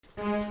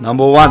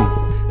Number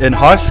 1. In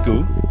high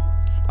school,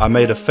 I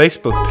made a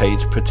Facebook page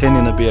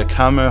pretending to be a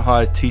Kamo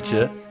High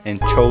teacher and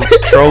trolled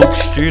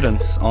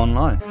students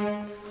online.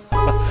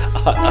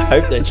 I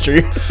hope that's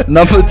true.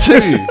 Number 2.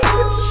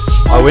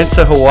 I went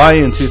to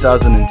Hawaii in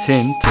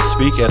 2010 to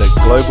speak at a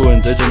global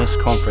indigenous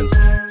conference,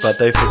 but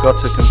they forgot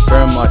to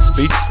confirm my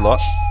speech slot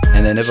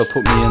and they never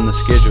put me in the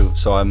schedule,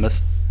 so I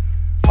missed.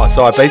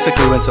 So I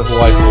basically went to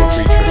Hawaii for a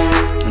free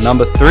trip. And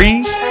number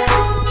 3,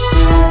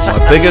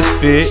 my biggest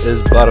fear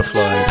is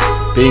butterflies.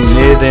 Being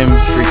near them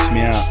freaks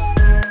me out.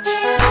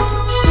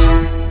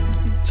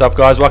 What's up,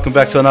 guys? Welcome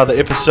back to another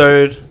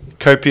episode,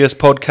 Kopious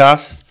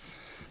podcast.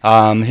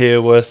 I'm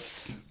here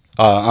with,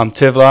 I'm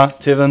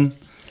Tevin,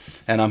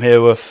 and I'm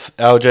here with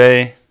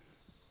LJ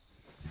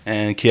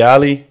and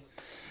Keali'i.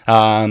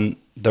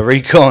 The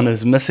recon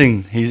is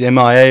missing. He's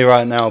MIA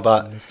right now,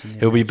 but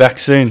he'll be back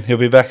soon.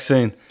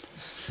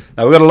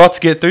 Now, we've got a lot to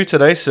get through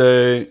today,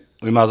 so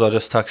we might as well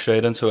just tuck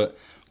straight into it.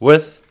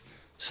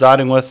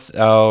 Starting with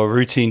our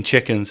routine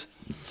check-ins.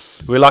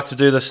 We like to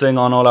do this thing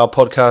on all our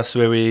podcasts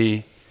where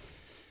we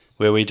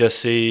just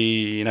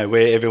see,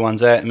 where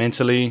everyone's at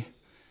mentally.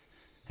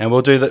 And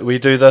we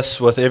do this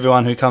with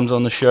everyone who comes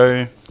on the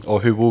show, or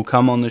who will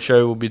come on the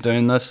show. We'll be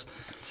doing this.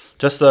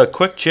 Just a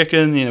quick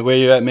check-in, where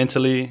you're at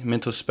mentally,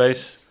 mental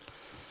space.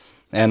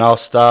 And I'll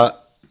start,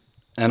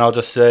 and I'll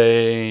just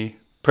say,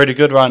 pretty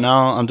good right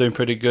now. I'm doing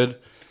pretty good.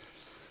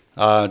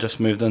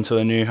 Just moved into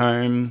a new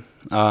home.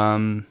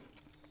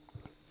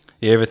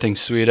 Everything's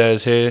sweet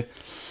as here.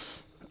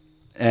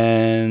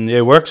 And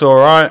work's all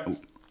right.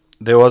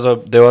 There was a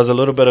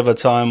little bit of a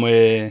time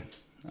where,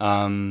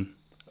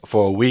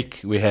 for a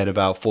week, we had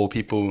about 4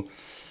 people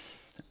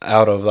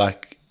out of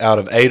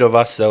 8 of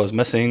us that was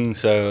missing.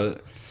 So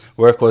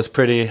work was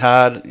pretty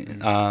hard.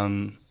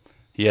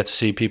 You had to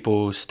see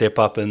people step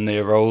up in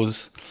their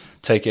roles,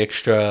 take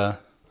extra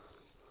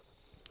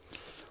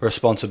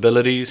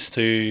responsibilities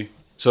to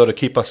sort of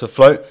keep us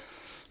afloat.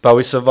 But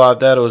we survived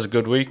that. It was a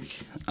good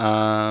week.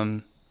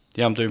 I'm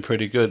doing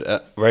pretty good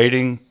at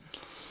rating.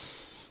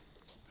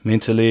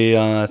 Mentally,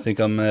 I think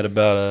I'm at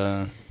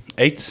about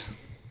 8.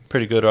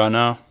 Pretty good right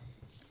now.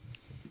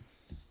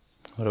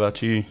 What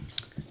about you?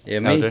 Yeah,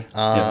 me. LJ?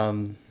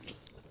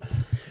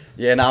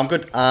 I'm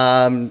good.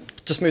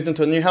 Just moved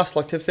into a new house,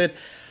 like Tev said.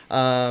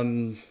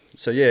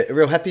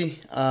 Real happy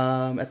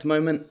at the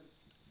moment.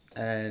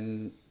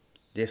 And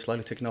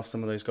slowly ticking off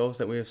some of those goals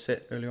that we have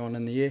set earlier on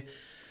in the year.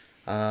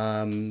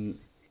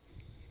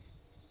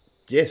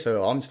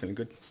 So I'm just feeling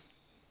good.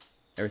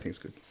 Everything's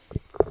good.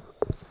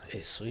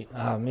 Yeah, sweet.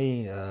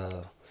 Me,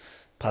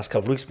 past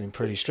couple of weeks been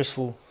pretty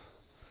stressful.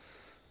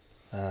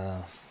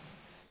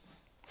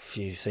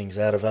 Few things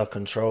out of our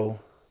control,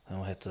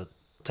 and we had to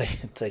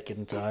take it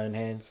into our own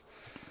hands.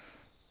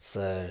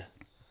 So,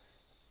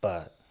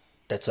 but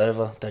that's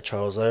over. That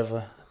trial's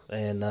over,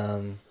 and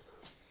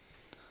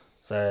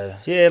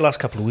last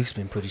couple of weeks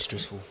been pretty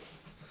stressful.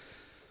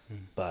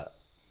 But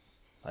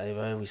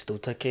anyway, we still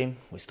ticking.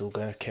 We still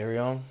gonna carry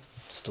on.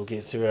 Still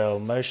get through our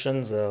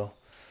emotions, the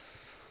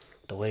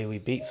way we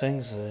beat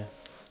things. So,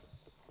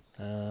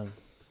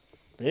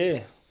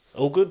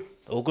 all good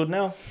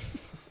now.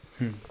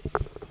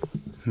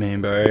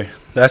 Man, bro,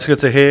 that's good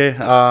to hear.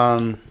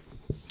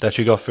 That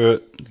you got through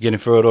it, getting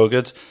through it all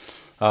good.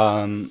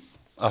 I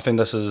think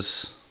this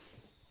is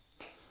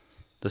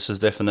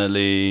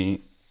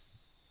definitely.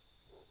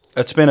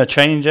 It's been a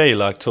change,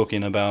 like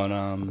talking about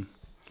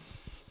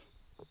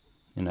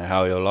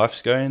how your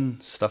life's going,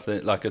 stuff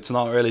that it's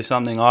not really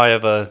something I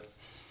ever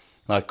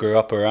grew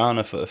up around.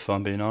 If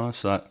I'm being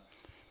honest,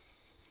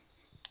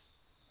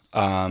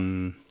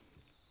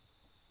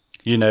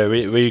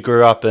 we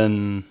grew up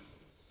in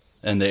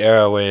the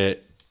era where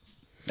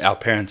our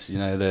parents,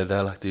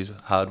 they're like these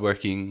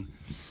hardworking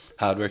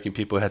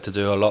people, had to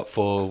do a lot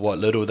for what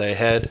little they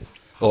had,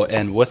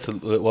 and with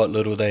what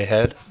little they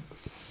had,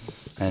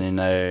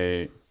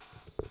 and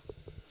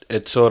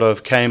it sort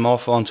of came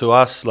off onto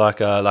us like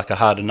a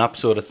harden up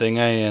sort of thing,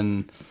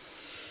 and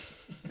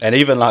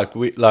even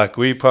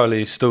we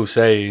probably still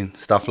say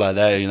stuff like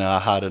that,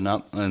 harden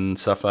up and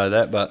stuff like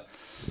that, but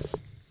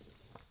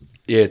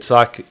it's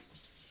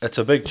it's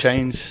a big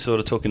change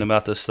sort of talking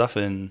about this stuff,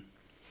 and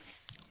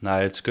no,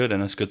 it's good,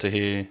 and it's good to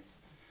hear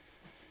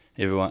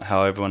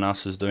how everyone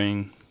else is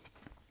doing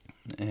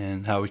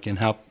and how we can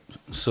help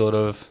sort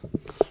of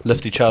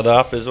lift each other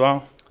up as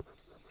well.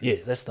 Yeah,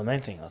 that's the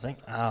main thing, I think.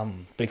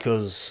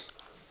 Because,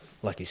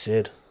 like you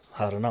said,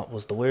 harden up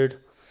was the word.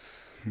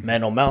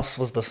 Man or mouse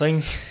was the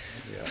thing.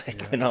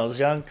 When I was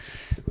young.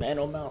 Man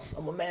or mouse,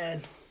 I'm a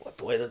man.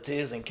 Wipe away the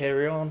tears and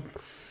carry on.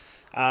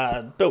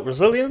 Built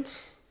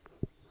resilience.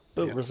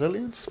 Built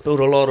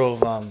a lot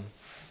of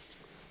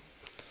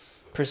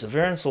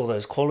perseverance, all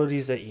those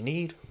qualities that you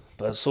need.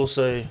 But it's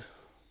also,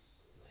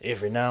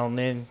 every now and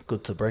then,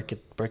 good to break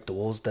the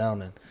walls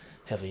down and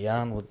have a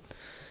yarn with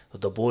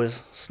the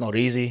boys. It's not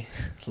easy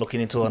looking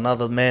into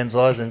another man's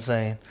eyes and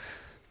saying,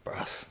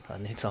 "Bruss, I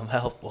need some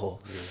help," or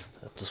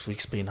 "This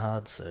week's been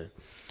hard." So,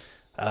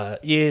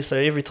 so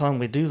every time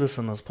we do this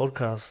in this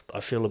podcast,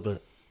 I feel a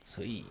bit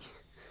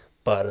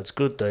But it's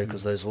good though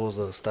because those walls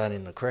are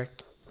starting to crack.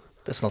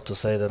 That's not to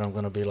say that I'm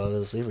going to be like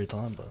this every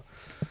time, but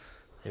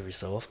every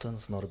so often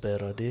it's not a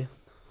bad idea.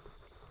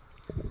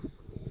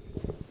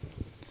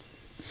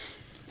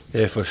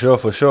 Yeah, for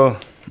sure.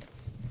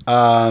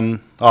 I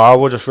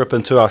will just rip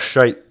into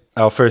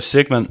our first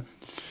segment.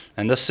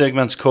 And this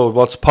segment's called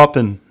What's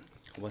Poppin'?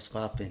 What's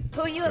poppin'?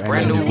 Who you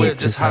Brand new whip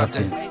just hopped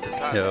in.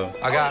 Yeah.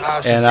 I got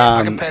options.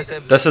 I can pass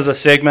that. This is a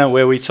segment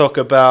where we speak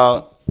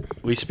about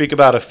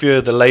a few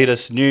of the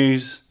latest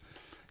news,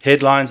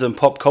 headlines, and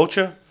pop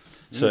culture.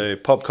 So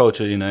pop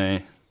culture,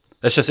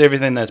 it's just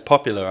everything that's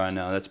popular right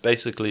now. That's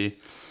basically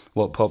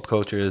what pop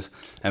culture is.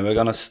 And we're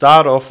going to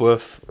start off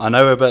with, I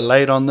know we're a bit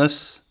late on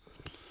this,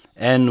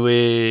 and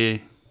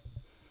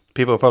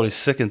people are probably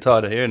sick and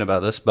tired of hearing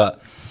about this,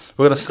 but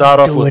we're going to start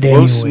off with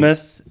Will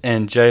Smith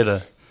and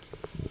Jada.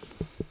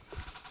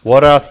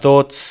 What are our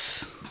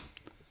thoughts?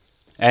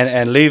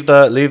 And leave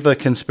the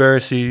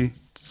conspiracy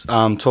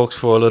talks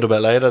for a little bit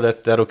later.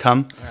 That'll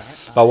come. Right.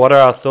 But what are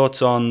our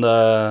thoughts on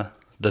the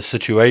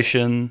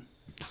situation?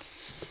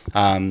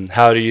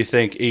 How do you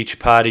think each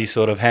party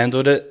sort of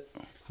handled it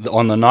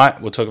on the night?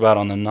 We'll talk about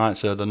on the night.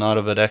 So the night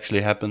of it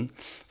actually happened.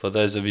 For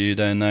those of you who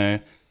don't know,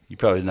 you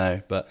probably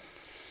know, but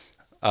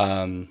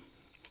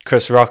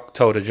Chris Rock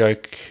told a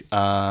joke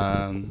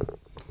about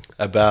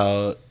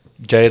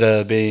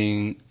Jada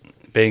being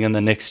in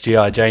the next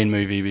G.I. Jane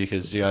movie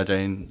because G.I.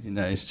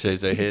 Jane,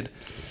 shows her head.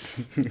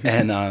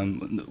 And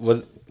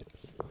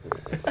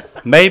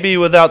maybe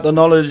without the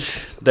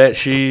knowledge that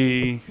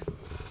she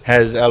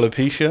has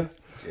alopecia.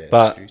 Yeah,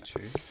 But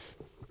true.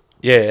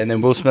 yeah, and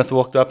then Will Smith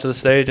walked up to the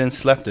stage and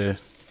slapped her.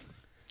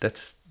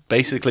 That's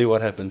basically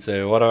what happened.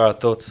 So what are our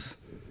thoughts?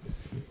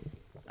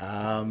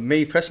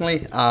 Me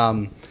personally,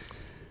 I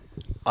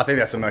think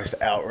that's the most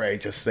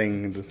outrageous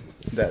thing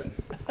that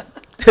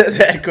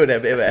that could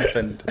have ever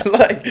happened.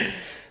 Like,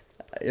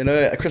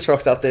 Chris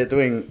Rock's out there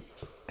doing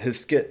his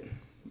skit.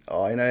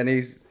 And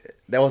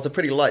that was a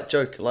pretty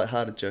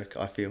light-hearted joke,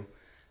 I feel.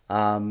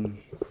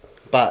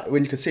 But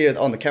when you could see it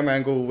on the camera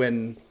angle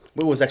when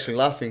Will was actually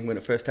laughing when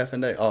it first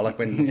happened,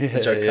 when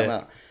the joke came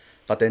out.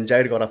 But then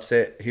Jada got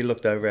upset. He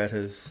looked over at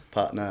his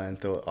partner and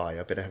thought,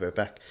 I better have her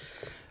back.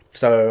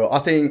 So I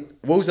think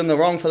Will's in the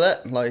wrong for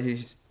that. Like,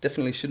 he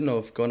definitely shouldn't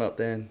have gone up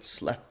there and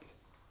slapped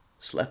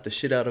the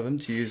shit out of him,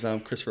 to use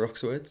Chris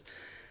Rock's words.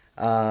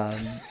 So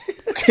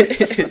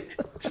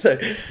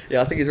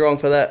yeah, I think he's wrong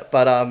for that.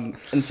 But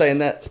in saying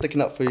that, sticking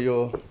up for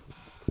your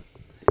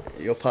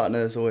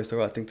partner is always the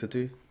right thing to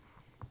do.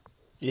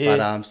 Yeah.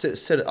 But I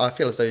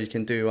feel as though you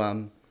can do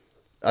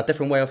a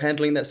different way of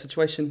handling that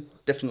situation.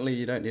 Definitely,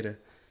 you don't need to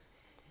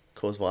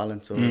cause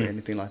violence or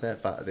anything like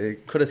that. But they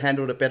could have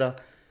handled it better,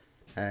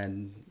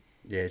 and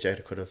yeah,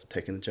 Jada could have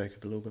taken the joke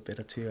a little bit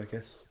better too, I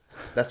guess.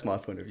 That's my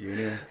point of view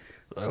anyway.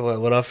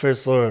 When I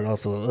first saw it, I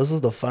thought, this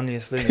is the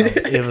funniest thing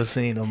I've ever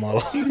seen in my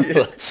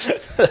life.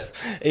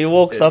 He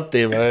walks up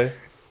there, bro,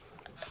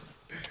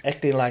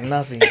 acting like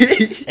nothing.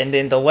 And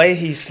then the way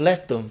he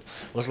slapped him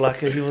was like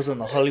he was in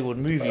a Hollywood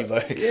movie,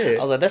 bro. Yeah.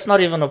 I was like, that's not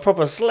even a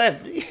proper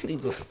slap.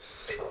 He's like,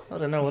 I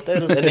don't know what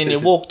that is. And then he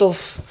walked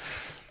off.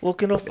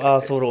 Walking off,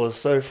 I thought it was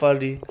so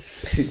funny.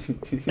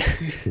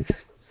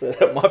 So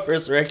my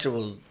first reaction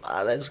was,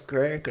 that's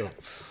cracker.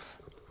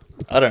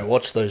 I don't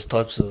watch those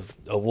types of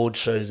award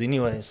shows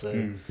anyway,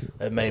 so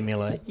it made me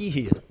like,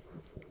 yeah.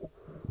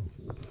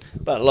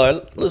 But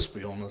like, let's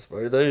be honest,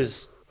 bro.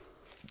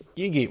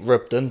 You get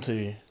ripped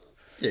into.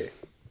 Yeah.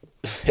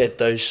 At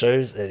those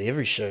shows, at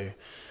every show.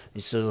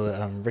 You saw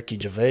the Ricky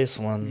Gervais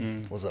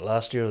one, was it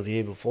last year or the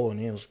year before, and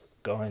he was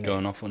going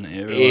off on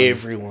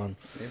everyone.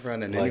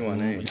 Everyone and like,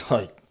 anyone,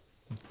 like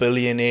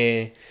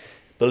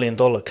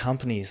billion-dollar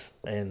companies,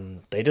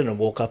 and they didn't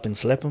walk up and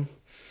slap him.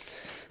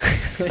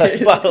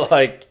 But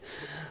like,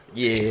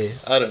 yeah,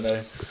 I don't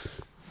know.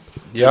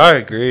 Yeah, I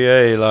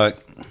agree. Like,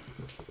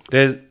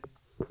 there's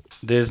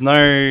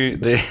no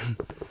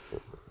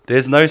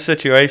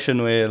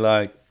situation where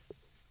like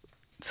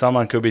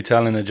someone could be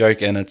telling a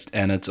joke and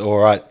it's all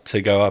right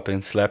to go up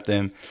and slap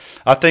them.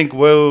 I think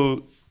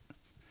Will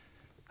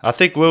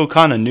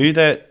kind of knew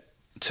that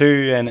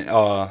too, and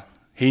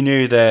he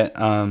knew that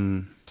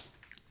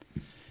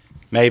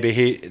maybe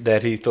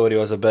he thought he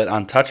was a bit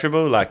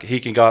untouchable. Like,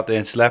 he can go up there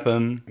and slap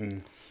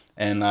him,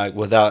 and like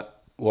without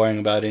worrying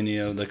about any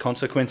of the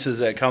consequences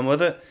that come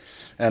with it.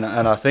 And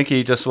I think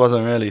he just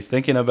wasn't really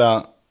thinking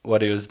about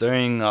what he was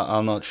doing.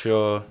 I'm not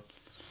sure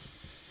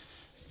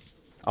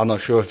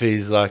if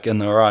he's like in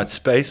the right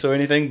space or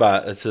anything,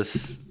 but it's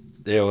just,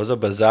 it was a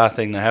bizarre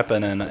thing to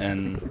happen,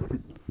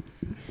 and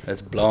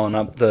it's blowing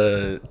up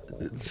the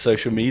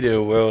social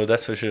media world,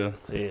 that's for sure.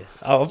 Yeah,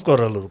 I've got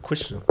a little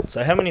question.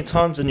 So, how many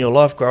times in your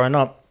life growing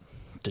up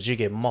did you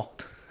get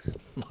mocked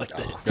like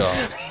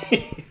that?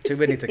 Too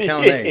many to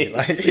count, eh?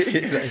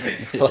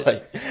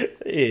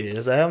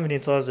 Yeah. So, how many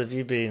times have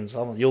you been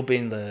you'll be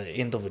in the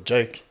end of a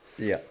joke?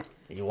 Yeah.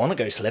 You want to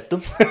go slap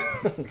them?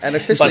 And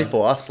especially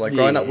for us, like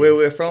growing up where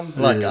we're from,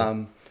 like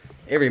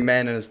every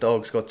man and his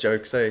dog's got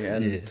jokes,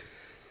 eh?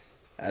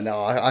 And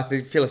I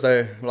feel as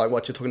though, like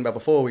what you're talking about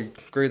before, we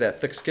grew that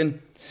thick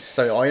skin.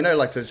 So,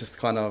 like to just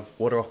kind of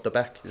water off the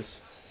back,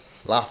 just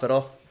laugh it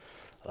off.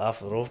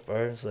 Laugh it off,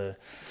 bro. So,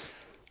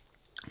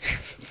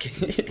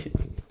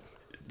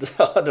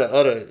 I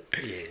don't,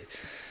 yeah.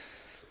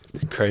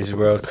 Crazy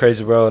world,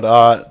 crazy world.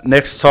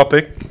 Next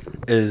topic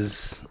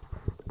is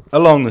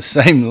along the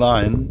same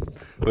line.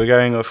 We're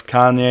going with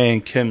Kanye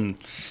and Kim.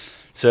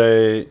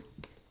 So,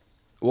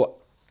 what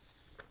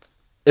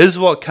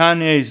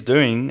Kanye's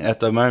doing at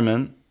the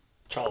moment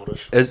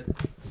Childish.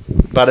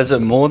 But is it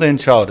more than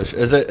childish?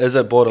 Is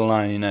it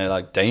borderline,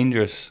 like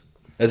dangerous?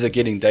 Is it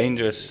getting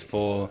dangerous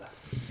for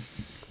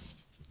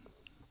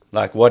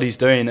like what he's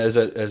doing?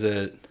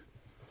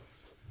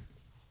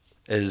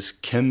 Is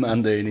Kim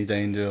under any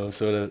danger or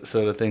sort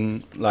of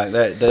thing like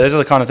that? Those are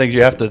the kind of things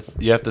you have to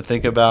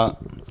think about.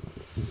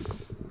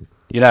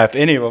 If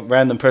any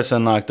random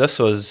person like this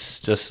was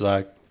just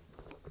like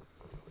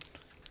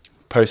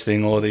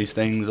posting all these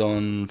things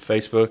on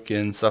Facebook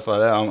and stuff like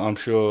that, I'm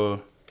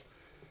sure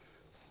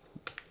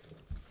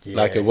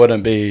like it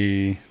wouldn't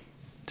be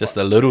just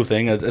a little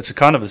thing. It's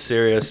kind of a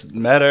serious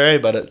matter,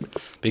 but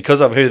because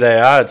of who they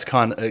are, it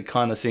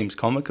kind of seems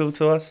comical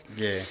to us.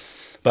 Yeah.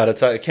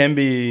 But it can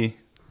be.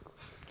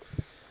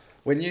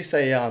 When you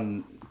say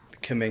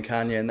Kim and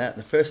Kanye and that,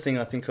 the first thing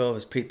I think of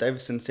is Pete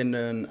Davidson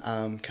sending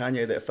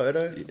Kanye that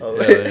photo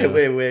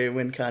where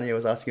when Kanye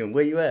was asking him,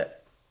 where you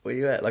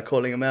at, like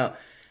calling him out,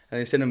 and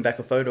he sent him back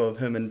a photo of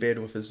him in bed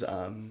with his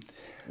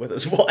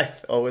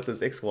wife or with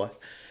his ex-wife.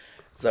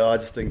 So I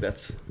just think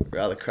that's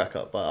rather crack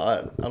up.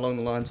 But along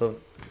the lines of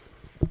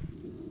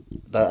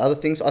the other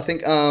things, I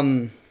think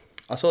I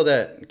saw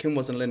that Kim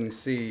wasn't letting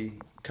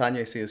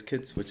Kanye see his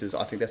kids,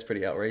 I think that's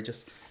pretty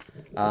outrageous.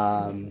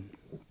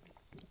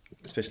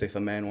 Especially if a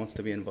man wants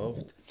to be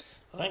involved.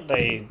 I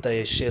think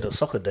they shared a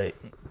soccer date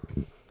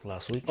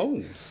last week.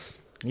 Oh.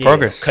 Yeah,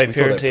 Progress.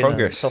 Co-parenting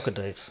Progress. and soccer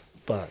dates.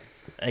 But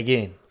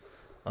again,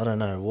 I don't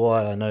know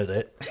why I know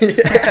that.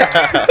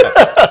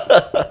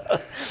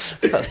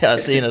 I think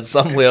I've seen it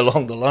somewhere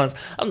along the lines.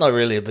 I'm not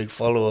really a big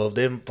follower of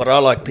them, but I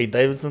like Pete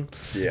Davidson.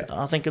 Yeah.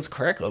 I think it's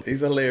crack up. He's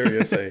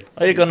hilarious, eh?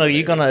 Are you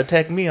gonna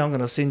attack me? I'm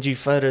gonna send you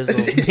photos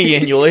of me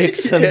and your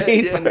ex and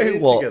me.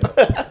 What?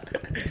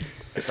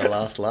 The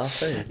last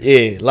laugh, eh?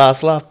 Yeah,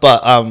 last laugh.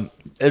 But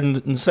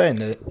in saying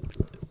that,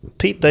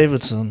 Pete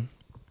Davidson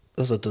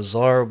is a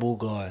desirable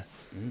guy.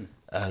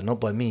 Not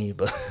by me,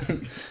 but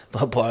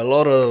but by a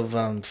lot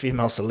of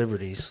female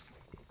celebrities.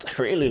 They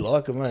really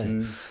like him,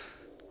 eh?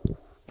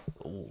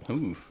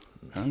 Ooh,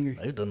 hungry.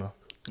 I don't know.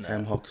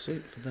 Ham hock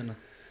soup for dinner.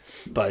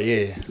 But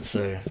yeah,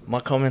 so my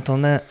comment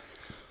on that,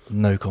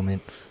 no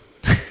comment.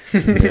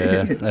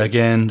 Yeah,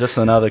 again, just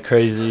another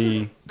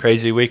crazy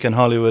week in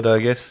Hollywood, I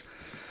guess.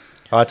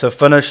 All right, to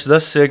finish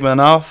this segment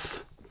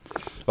off,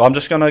 I'm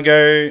just gonna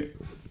go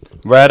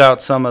read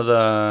out some of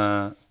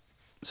the.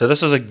 So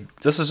this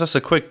is just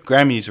a quick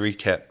Grammys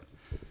recap,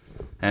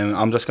 and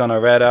I'm just gonna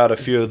read out a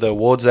few of the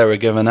awards that were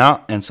given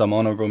out and some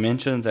honorable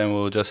mentions, and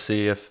we'll just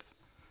see if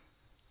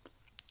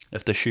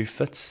the shoe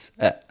fits.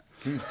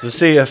 So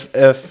see if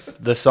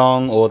the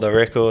song or the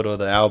record or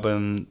the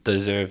album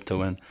deserved to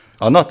win.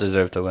 Or not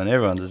deserved to win.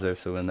 Everyone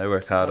deserves to win. They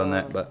work hard on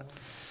that, but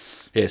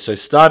yeah. So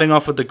starting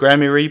off with the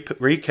Grammy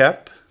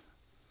recap.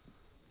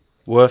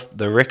 With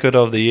the record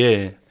of the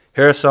year,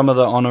 here are some of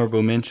the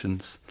honorable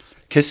mentions: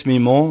 "Kiss Me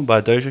More" by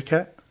Doja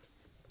Cat,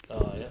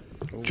 Oh yeah.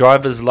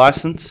 "Driver's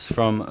License"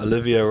 from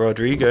Olivia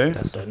Rodrigo,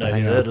 That's Don't know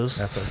who that is.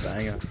 That's a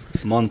banger.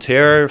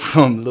 "Montero"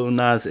 from Lil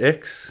Nas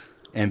X,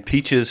 and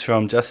 "Peaches"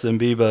 from Justin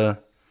Bieber.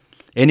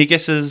 Any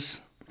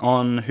guesses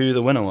on who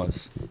the winner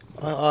was?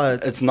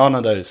 It's none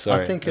of those.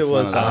 Sorry, I think It's it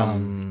was none of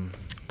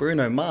those.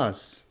 Bruno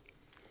Mars.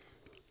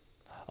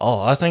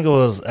 Oh, I think it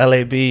was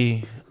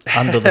LAB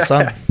Under the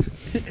Sun.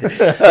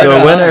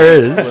 The winner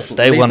is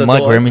They Leave won the my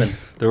door Grammy. open.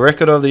 the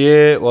record of the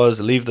year was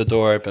 "Leave the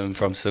Door Open"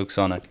 from Silk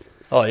Sonic,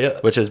 Oh yeah.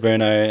 which is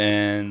Bruno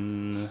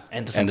and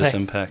Anderson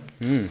Paak. I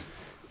think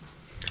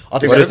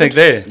What do you think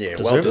there? Yeah,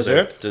 Deserved? well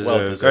deserved. Deserved. Well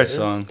Great deserved.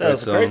 song.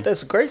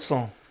 That's a great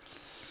song.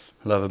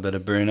 Love a bit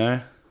of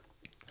Bruno.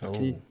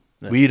 Oh.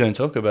 We don't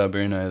talk about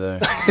Bruno though.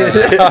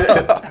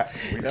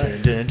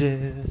 Dun, dun,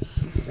 dun.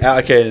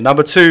 Okay,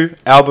 number 2,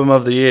 album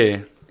of the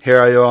year. Here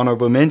are your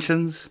honorable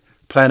mentions: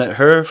 "Planet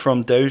Her"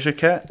 from Doja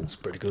Cat, That's a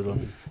pretty good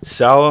one.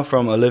 "Sour"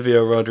 from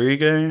Olivia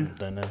Rodrigo,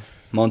 Don't know.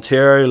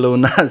 "Montero" Lil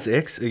Nas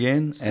X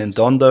again, and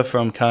 "Donda"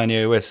 from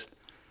Kanye West.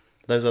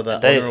 Those are the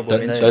They- honourable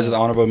they- mentions. Those are the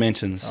honorable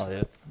mentions. Oh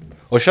yeah.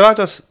 Or should I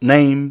just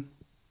name?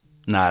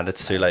 Nah,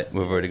 that's too late.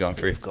 We've already gone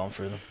through. We've gone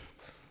through them.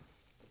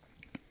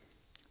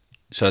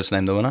 Should I just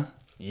name the winner?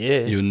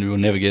 Yeah. You'll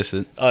never guess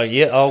it. Oh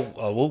yeah.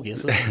 I will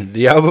guess it.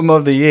 The album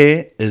of the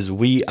year is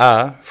 "We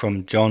Are"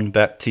 from John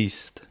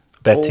Baptiste.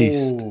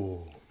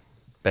 Oh,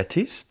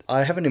 Baptiste?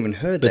 I haven't even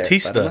heard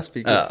Batista. that. But it must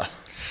be good.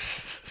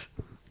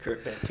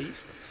 Kurt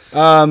Baptiste.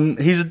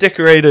 He's a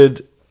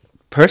decorated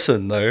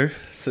person though,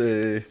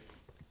 so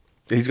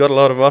he's got a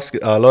lot of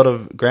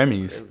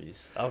Grammys.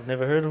 I've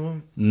never heard of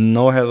him.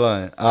 Nor have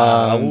I.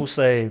 I will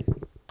say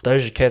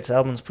Doja Cat's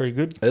album's pretty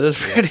good. It is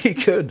pretty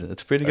good.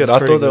 It's pretty good. That's I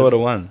pretty thought they good. would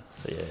have won.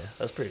 So yeah,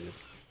 that's pretty good.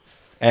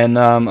 And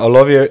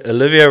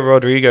Olivia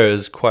Rodrigo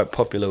is quite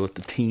popular with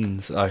the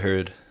teens, I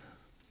heard.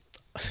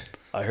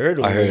 I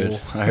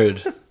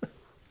heard.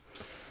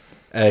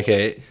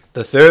 Okay,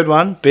 the third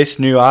one, Best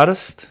New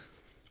Artist,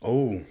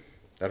 Oh,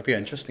 that'll be an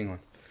interesting one.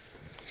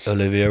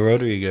 Olivia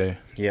Rodrigo.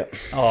 Yep.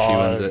 Oh, She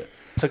wins it.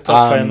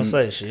 TikTok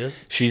famous, she is.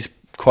 She's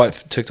quite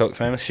TikTok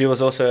famous. She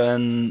was also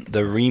in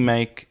the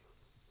remake.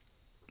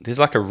 There's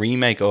like a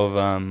remake of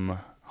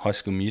High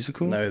School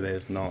Musical. No,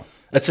 there's not.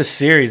 It's a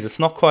series. It's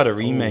not quite a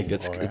remake. Oh,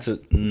 It's alright. it's a.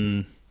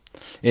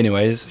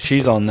 Anyways,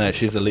 she's on that.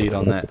 She's the lead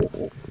on that.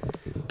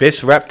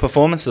 Best rap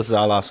performance. This is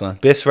our last one.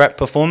 Best rap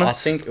performance. I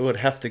think it would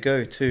have to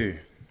go to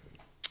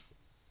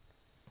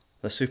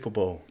the Super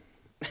Bowl.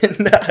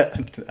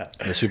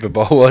 the Super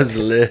Bowl was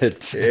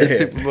lit. Yeah. The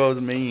Super Bowl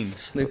was mean.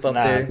 Snoop up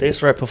Nah, there.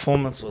 best rap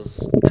performance was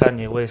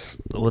Kanye West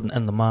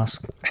in the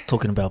mask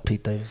talking about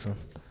Pete Davidson.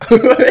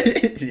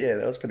 Yeah,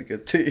 that was pretty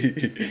good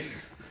too.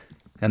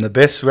 And the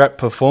best rap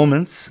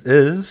performance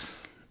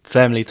is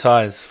Family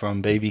Ties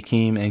from Baby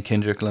Keem and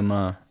Kendrick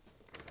Lamar.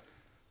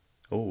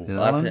 Oh, You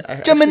know that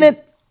one? Jumping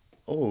it.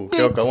 Oh,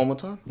 can I go one more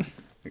time?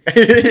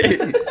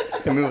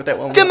 Can we with that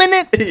one more? Jumping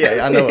it.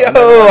 Yeah, I know. Yo,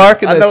 I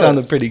reckon I that know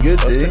sounded it. pretty good,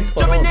 That was dude. pretty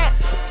spot on.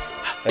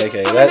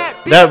 Okay,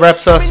 that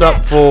wraps us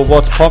up for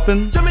What's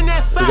Poppin'. We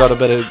got a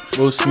bit of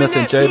Will Smith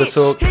and Jada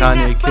talk,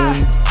 Kanye,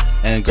 Kim,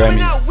 and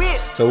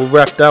Grammys. So we'll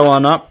wrap that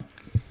one up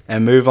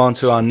and move on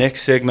to our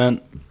next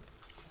segment,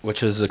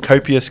 which is the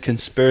Kopious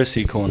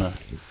Conspiracy Corner.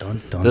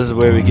 Dun, dun, This is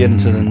where we get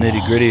into the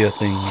nitty gritty of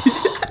things.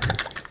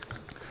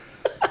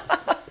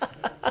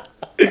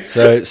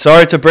 So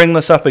sorry to bring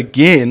this up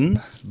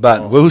again,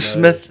 but Will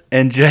Smith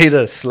and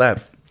Jada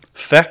slap.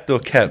 Fact or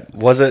cap?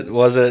 Was it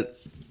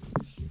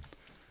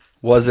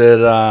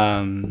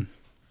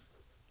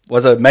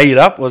made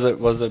up? Was it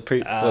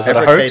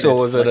a hoax or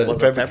was it Like, a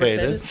was it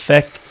fabricated?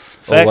 Fact.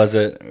 Or was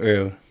it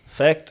real?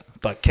 Fact,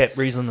 but kept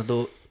reason to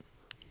do it.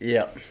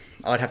 Yeah,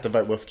 I'd have to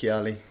vote with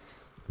Keali'i.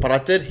 But I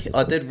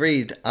did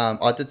read,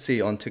 I did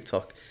see on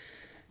TikTok,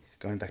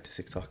 going back to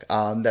TikTok,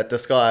 that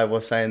this guy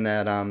was saying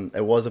that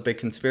it was a big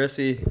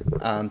conspiracy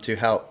to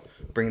help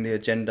bring the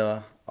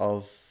agenda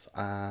of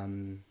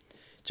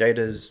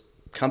Jada's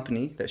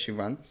company that she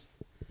runs.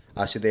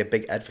 Actually, they're a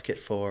big advocate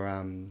for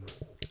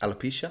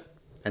alopecia,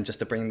 and just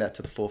to bring that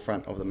to the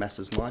forefront of the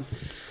masses' mind.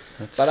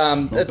 That's But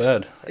not it's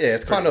bad. yeah,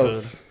 it's kind pretty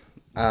of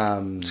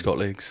It's got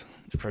legs.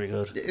 It's pretty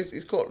good.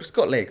 it's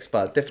got legs,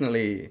 but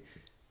definitely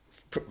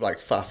like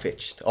far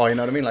fetched. Oh, you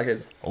know what I mean? Like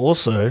it's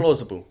Also,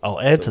 plausible. I'll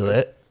add to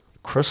that.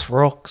 Chris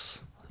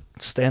Rock's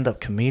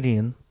stand-up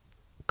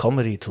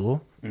comedy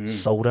tour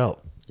sold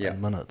out Yeah.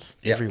 in minutes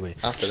Yeah, everywhere.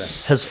 after that.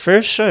 His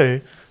first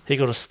show, he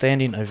got a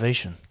standing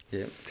ovation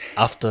Yeah.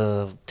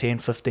 after 10,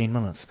 15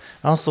 minutes.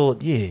 And I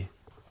thought, yeah,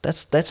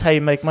 that's how you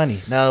make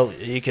money. Now,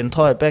 you can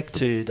tie it back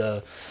to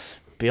the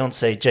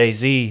Beyonce,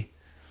 Jay-Z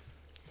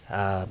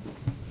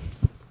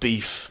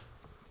beef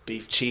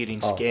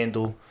cheating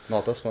scandal.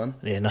 Not this one.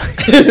 Yeah, no,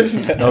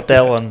 not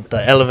that one.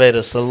 The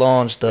elevator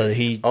Solange,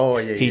 he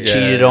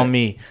cheated on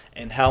me,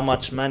 and how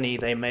much money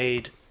they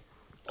made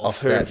off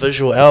Off her that.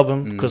 visual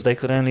album because they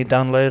could only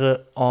download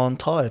it on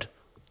Tide.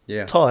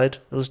 Yeah. Tide,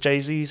 it was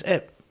Jay-Z's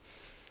app.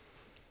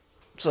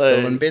 So,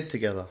 Still in bed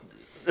together.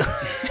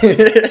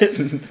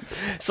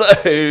 so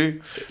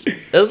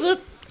is it?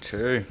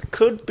 True.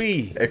 Could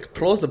be.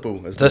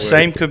 Plausible is The word.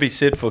 same could be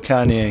said for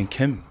Kanye and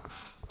Kim.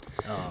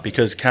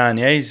 Because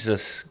Kanye's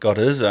just got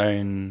his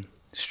own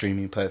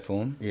streaming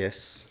platform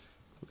Yes.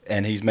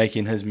 and he's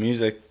making his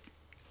music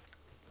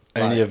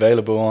only Like,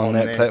 available on on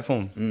that there.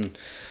 platform.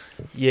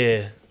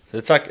 Yeah, So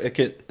it's like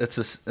it's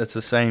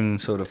the same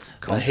sort of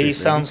but concept. he really.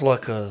 sounds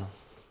like a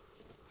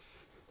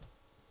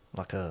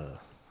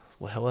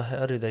well,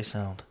 how do they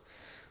sound?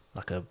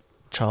 Like a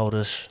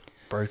childish,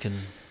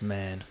 broken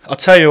man. I'll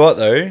tell you what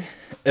though,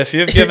 if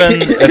you've given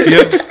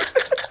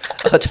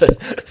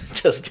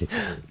Just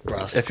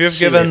Bruss. if you've She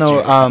given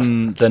left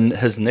you.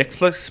 his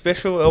Netflix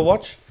special a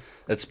watch,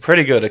 it's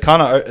pretty good. It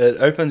kind of it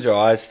opens your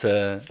eyes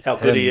to how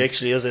good him, he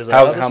actually is as an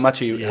how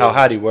artist. how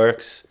hard he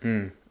works.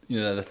 Mm. You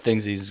know, the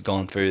things he's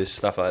gone through,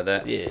 stuff like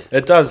that. Yeah.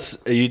 It does.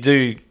 You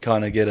do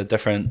kind of get a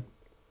different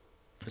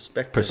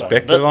Perspective.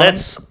 perspective on it.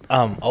 That's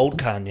old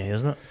Kanye,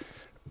 isn't it?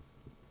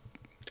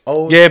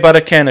 Oh, Yeah, but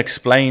it can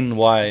explain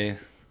why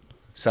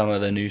some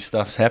of the new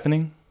stuff's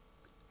happening.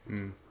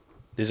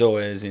 There's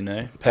always,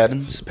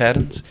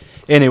 patterns.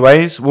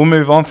 Anyways, we'll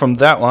move on from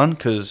that one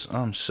because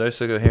I'm so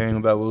sick of hearing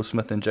about Will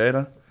Smith and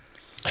Jada.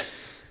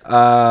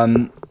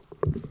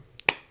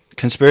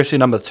 Conspiracy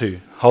number 2.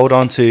 Hold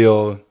on to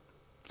your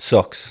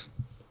socks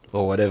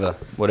or whatever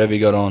you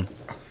got on.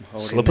 I'm holding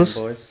Slippers?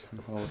 them, boys. I'm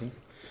holding.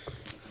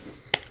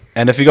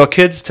 And if you got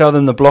kids, tell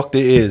them to block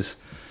their ears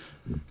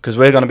because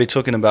we're going to be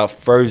talking about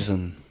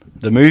Frozen,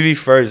 the movie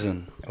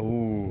Frozen.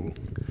 Ooh.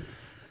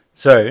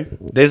 So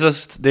there's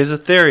a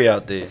theory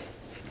out there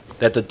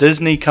that the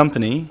Disney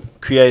company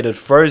created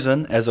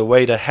Frozen as a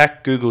way to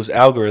hack Google's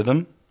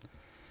algorithm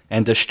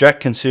and distract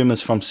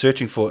consumers from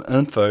searching for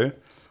info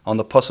on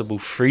the possible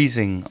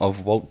freezing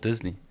of Walt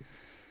Disney.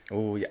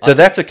 Oh, yeah. So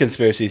that's a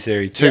conspiracy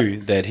theory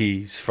too, that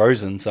he's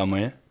frozen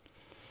somewhere.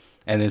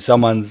 And then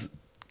someone's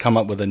come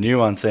up with a new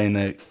one saying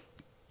that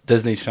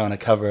Disney's trying to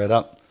cover it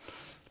up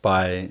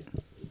by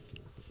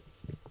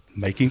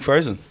making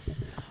Frozen.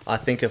 I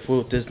think if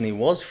Walt Disney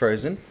was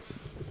frozen,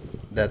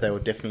 that they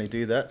would definitely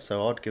do that.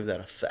 So I'd give that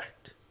a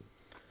fact,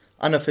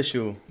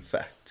 unofficial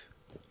fact.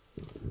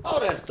 I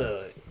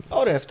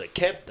would have to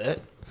cap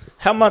that.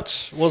 How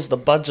much was the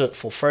budget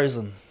for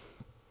Frozen,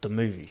 the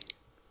movie?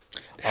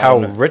 How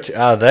don't know. rich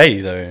are they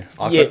though?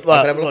 I could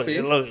have a look for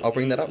you. I'll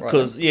bring that up right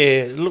Because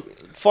now.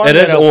 It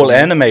is all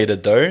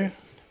animated though.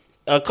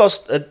 It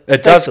cost.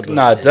 It does.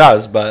 No, it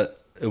does, but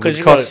it would Because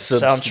you got cost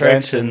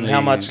soundtracks and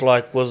how much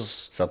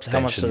substantially. how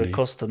much did it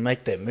cost to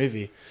make that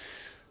movie?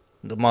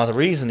 My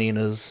reasoning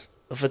is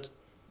if it's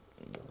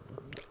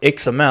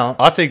X amount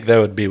I think they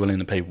would be willing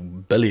to pay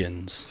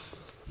billions.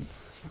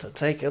 to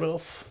take it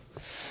off.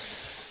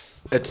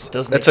 It's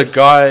Disney- it's a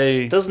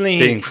guy Disney-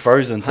 being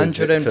frozen to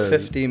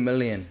 150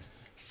 million.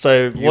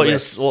 So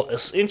US.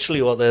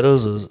 essentially what that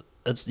is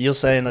it's you're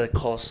saying it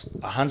cost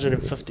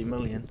 150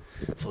 million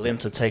for them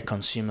to take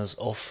consumers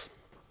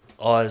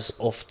eyes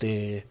off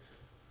their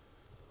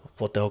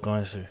what they were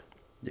going through.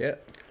 Yeah.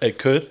 It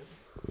could.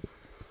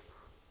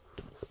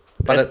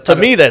 But To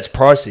me, that's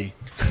pricey.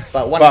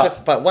 But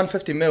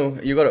 150 mil,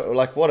 you got to,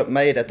 like what it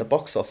made at the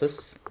box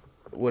office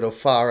would have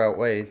far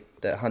outweighed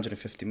that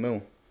 150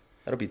 mil.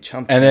 That'll be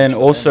chump. And then change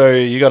for also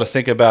them. you got to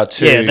think about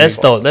too. Yeah,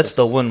 that's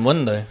the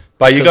win-win though.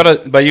 But you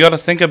got to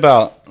think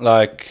about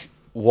like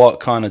what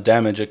kind of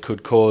damage it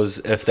could cause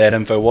if that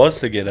info was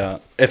to get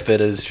out. If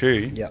it is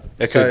true, Yeah.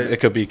 it So,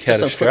 could be just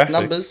some quick catastrophic.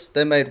 numbers.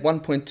 They made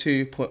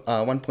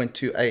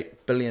 1.28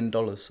 billion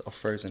dollars off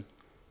Frozen.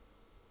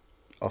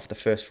 Off the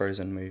first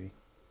Frozen movie.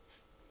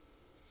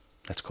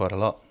 That's quite a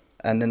lot.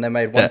 And then they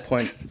made That-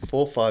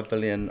 1.45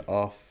 billion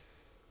off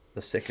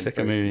the second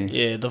Frozen. movie.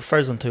 Yeah, the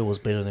Frozen 2 was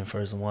better than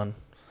Frozen 1.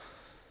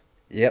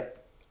 Yep.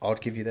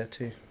 I'd give you that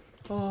too.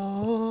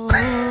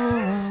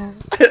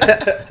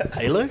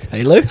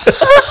 Halo?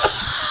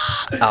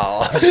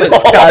 Oh,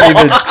 Can't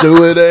even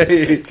do it,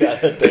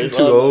 eh? Too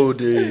old,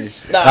 dude.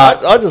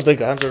 I just think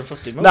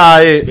 150 million. Nah,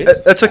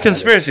 Expensive. it's a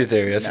conspiracy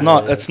theory. It's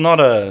not. Yeah. It's not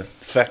a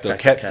fact or Fact or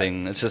cap cap.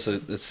 thing. It's just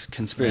it's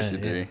conspiracy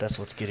Yeah, theory. that's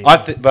what's getting.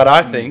 But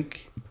I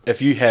think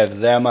if you have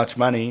that much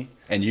money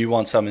and you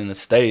want something to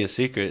stay a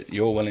secret,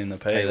 you're willing to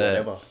pay hey,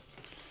 that. whatever.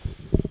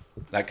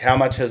 Like how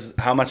much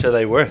are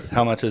they worth?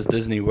 How much is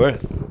Disney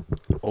worth?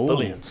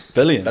 Billions.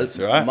 Billions,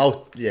 right?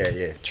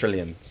 Yeah,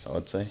 trillions, I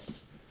would say.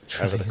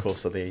 Over the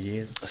course of their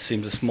years.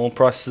 Seems a small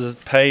price to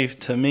pay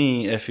to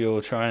me if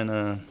you're trying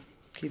to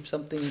Keep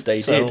something. stay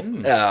So-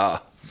 dead.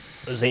 Ah,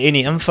 Is there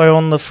any info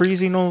on the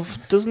freezing of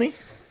Disney?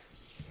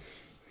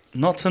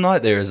 not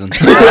tonight. There isn't.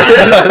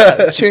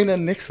 Tune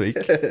in next week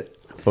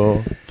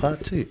for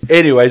part 2.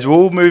 Anyways,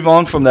 we'll move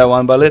on from that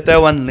one, but let that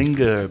one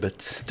linger a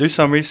bit. Do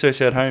some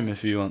research at home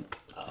if you want.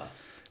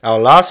 Our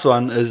last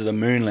one is the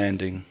moon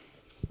landing.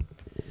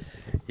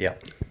 Yeah.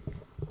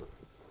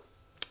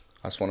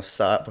 I just want to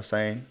start by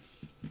saying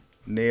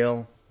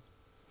Neil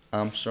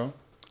Armstrong,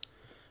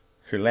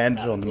 who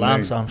landed on the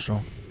Lance moon.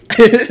 Armstrong.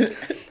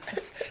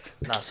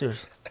 Nah,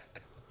 serious.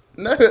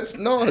 No, it's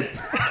not.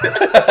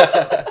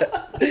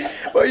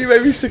 Well, you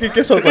made me second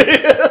guess. I was like,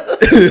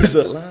 is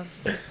it Lance?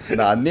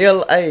 Nah,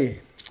 Neil A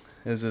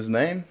is his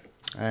name.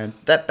 And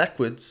that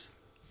backwards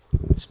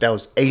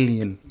spells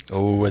alien.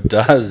 Oh, it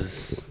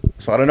does.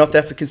 So I don't know if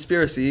that's a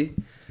conspiracy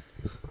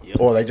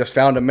or they just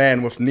found a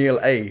man with Neil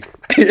A.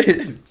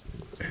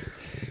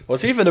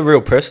 Was he even a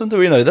real person? Do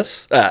we know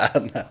this?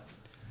 No.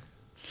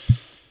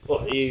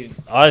 Well,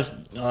 I've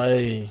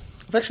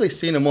actually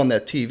seen him on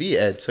that TV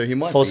ad, so he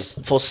might for be.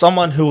 for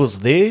someone who was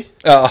there,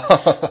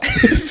 Oh,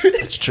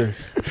 it's true.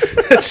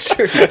 it's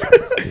true.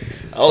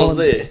 I was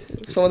there.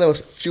 Someone that was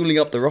fueling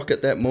up the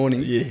rocket that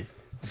morning. Yeah.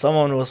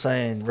 Someone was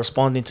saying,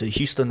 responding to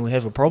Houston, we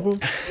have a problem.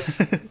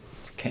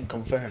 Can't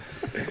confirm.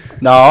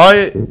 No,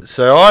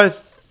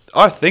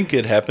 I think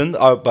it happened,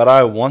 but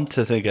I want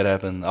to think it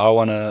happened. I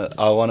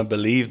wanna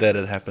believe that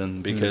it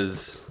happened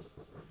because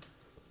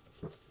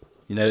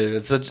you know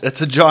it's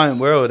a giant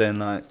world and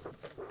like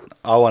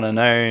I want to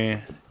know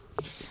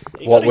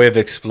what we've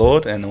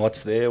explored and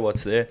what's there.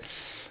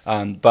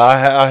 But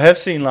I have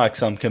seen like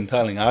some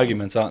compelling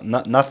arguments.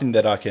 Nothing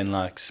that I can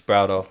like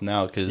sprout off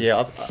now because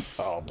Yeah,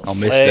 I'll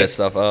mess that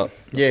stuff up.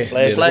 yeah.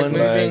 flag The flag win.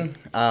 moving.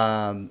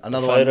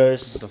 Another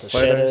Photos, one. The the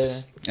photos.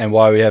 shadow. And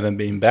why we haven't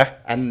been back.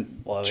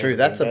 And Why we true, haven't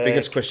that's the been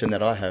biggest back. question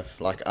that I have.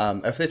 Like,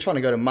 if they're trying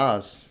to go to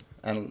Mars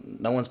and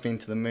no one's been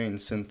to the moon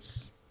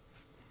since,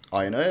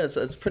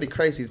 it's pretty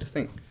crazy to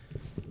think.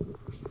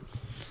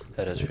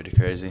 That is pretty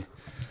crazy.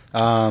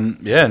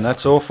 Yeah, and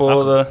that's all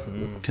for the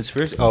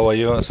conspiracy. Oh, well,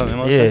 you got something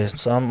else? Yeah,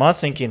 so my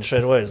thinking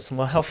straight away is,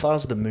 well, how far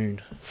is the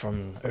moon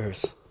from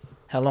Earth?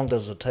 How long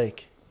does it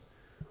take?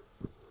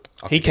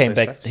 I He could get came those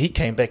back. facts. He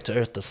came back to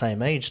Earth the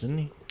same age, didn't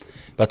he?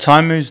 But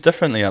time moves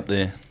differently up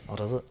there. Or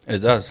does it? It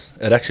does.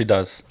 It actually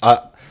does.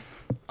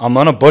 I'm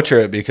gonna butcher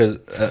it because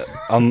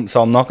I'm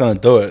not gonna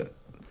do it.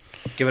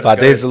 Give it But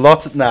a go. there's a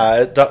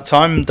lot.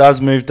 Time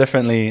does move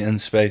differently in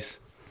space.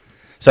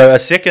 So a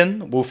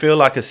second will feel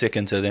like a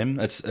second to them.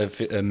 It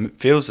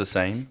feels the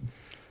same,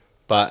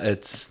 but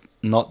it's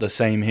not the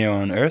same here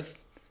on Earth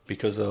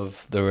because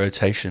of the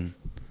rotation.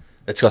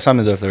 It's got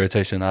something to do with the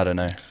rotation. I don't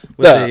know.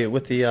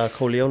 With the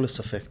Coriolis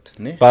effect.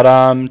 Ne? But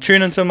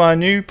tune into my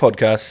new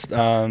podcast,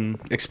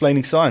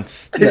 Explaining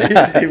Science.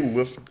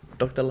 With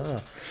Dr.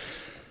 La.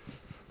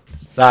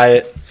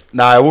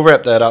 No, we'll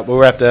wrap that up. We'll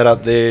wrap that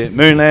up there.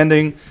 Moon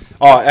landing.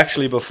 Oh,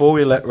 actually, before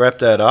we wrap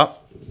that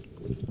up,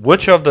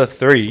 which of the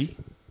three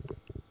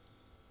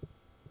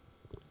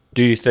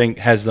do you think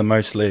has the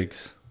most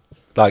legs?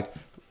 Like,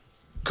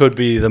 could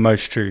be the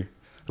most true?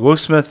 Will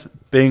Smith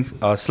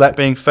slap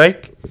being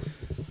fake,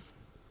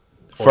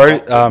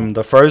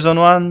 the Frozen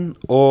one,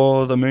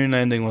 or the moon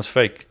landing was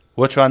fake?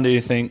 Which one do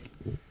you think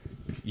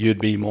you'd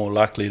be more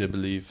likely to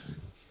believe?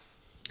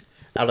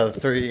 Out of the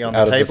three on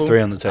the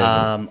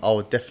table, I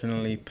would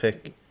definitely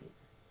pick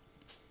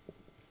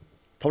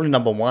probably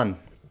number one.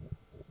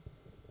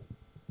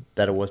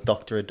 That it was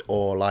doctored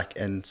or like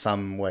in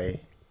some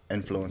way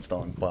influenced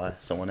on by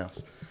someone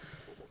else.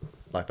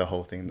 Like the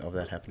whole thing of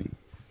that happening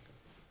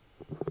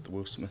with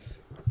Will Smith.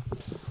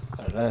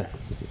 I don't know.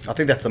 I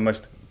think that's the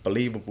most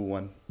believable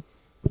one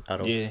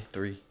out of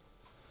three.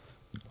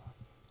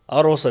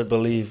 I'd also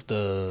believe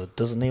the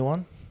Disney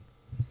one.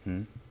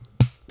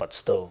 But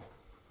still,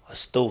 I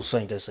still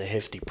think that's a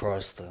hefty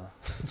price to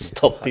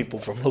stop people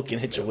from looking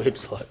at your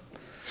website.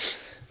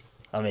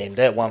 I mean,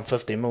 that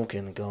 150 mil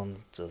can go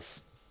on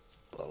just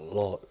a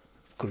lot of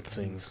good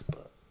things,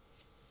 but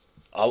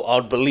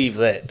I'd believe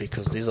that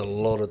because there's a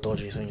lot of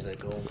dodgy things that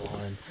go on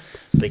behind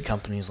big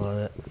companies like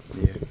that.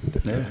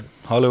 Yeah.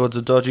 Hollywood's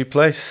a dodgy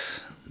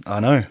place. I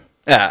know.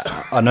 Yeah,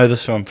 I know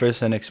this from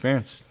first-hand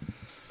experience.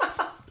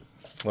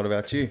 What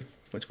about you?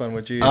 Which one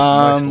would you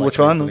which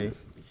one? believe?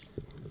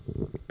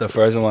 The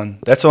Frozen one.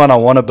 That's the one I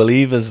want to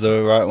believe is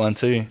the right one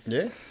too.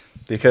 Yeah.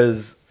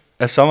 Because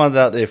if someone's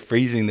out there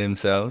freezing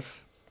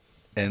themselves,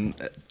 and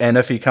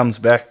if he comes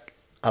back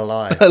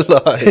alive,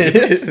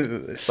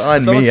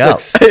 sign someone me up.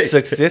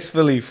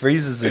 Successfully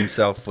freezes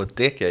himself for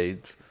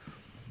decades.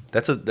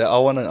 I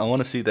want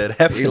to see that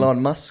happen.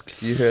 Elon Musk,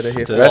 you heard it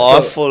here. So first.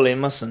 I fully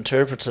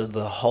misinterpreted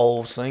the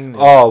whole thing.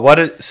 There. Oh, what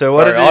did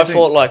I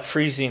thought like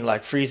freezing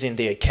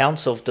the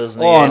accounts of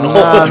Disney and all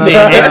no,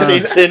 their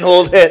assets and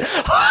all that.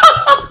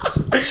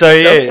 So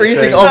yeah,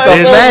 freezing so of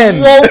the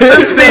man. Walt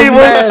Disney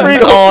was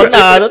freezing. Oh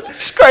nah,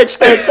 scratch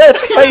that.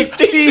 That's fake,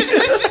 dude.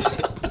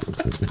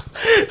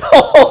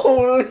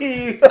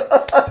 Holy.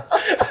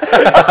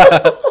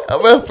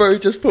 Well, bro,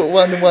 just put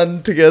 1 and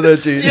 1 together,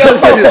 dude. Yo,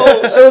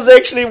 it was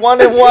actually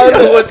 1 and 1.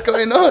 What's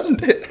going on?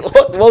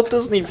 What, Walt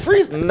Disney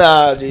freeze?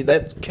 Nah, dude,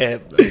 that's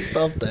cap.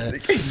 Stop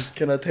that.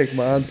 Can I take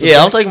my answer?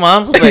 Yeah, I'll take my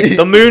answer back.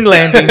 The moon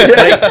landing's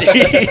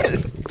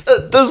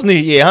fake.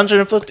 Disney,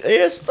 150.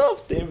 Yeah,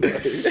 stop them, bro.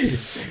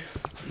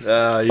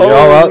 you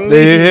know what?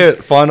 There you hear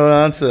it. Final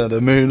answer.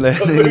 The moon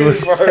landing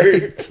was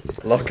fake.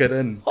 Lock it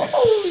in.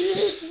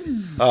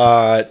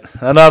 Alright,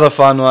 another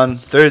fun one.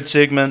 Third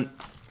segment.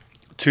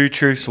 2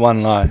 truths,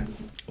 1 lie.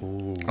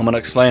 Ooh. I'm going to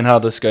explain how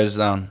this goes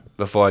down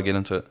before I get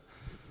into it.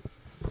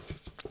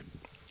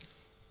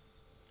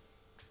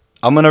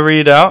 I'm going to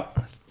read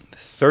out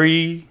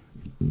 3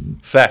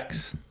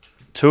 facts.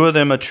 2 of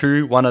them are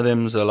true, 1 of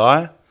them is a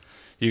lie.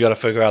 You got to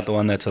figure out the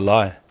one that's a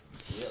lie.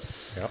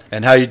 Yep.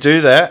 And how you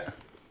do that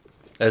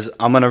is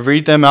I'm going to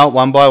read them out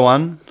one by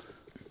one.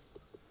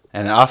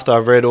 And after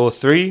I've read all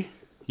 3,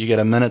 you get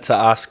a minute to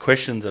ask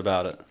questions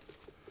about it.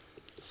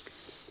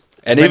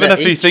 And even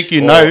if you think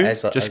you know,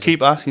 just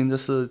keep asking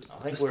just to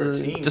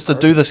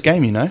do this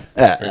game, you know?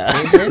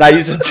 Yeah. No,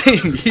 use a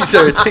team. Use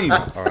a team.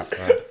 All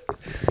right.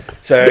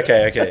 So,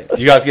 okay.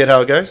 You guys get how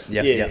it goes?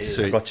 Yeah.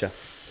 Sweet. Gotcha.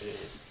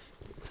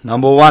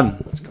 Number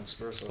 1. That's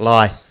conspiracy.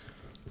 Lie.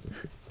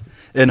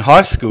 In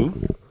high school,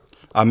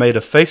 I made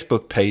a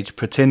Facebook page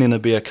pretending to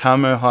be a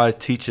Kamo High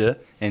teacher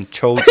and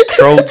trolled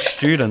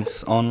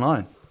students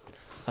online.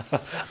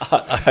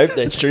 I hope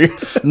that's true.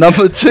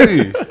 Number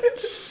 2.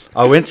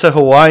 I went to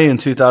Hawaii in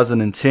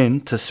 2010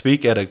 to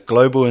speak at a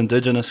global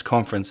indigenous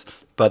conference,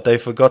 but they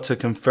forgot to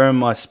confirm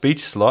my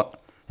speech slot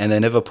and they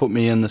never put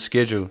me in the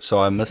schedule,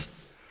 so I missed.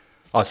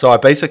 So I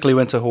basically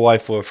went to Hawaii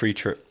for a free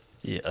trip.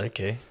 Yeah,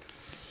 okay.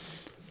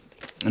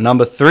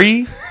 Number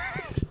 3,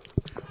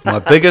 my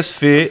biggest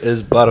fear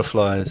is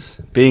butterflies.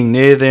 Being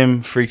near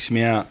them freaks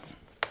me out.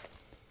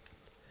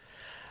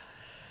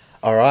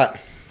 All right.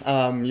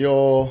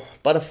 Your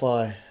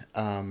butterfly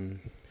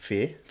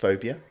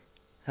phobia.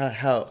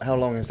 How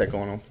long has that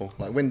gone on for?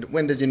 Like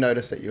when did you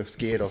notice that you were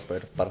scared of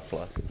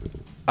butterflies?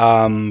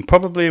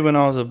 Probably when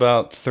I was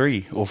about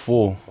 3 or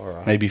 4. All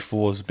right. Maybe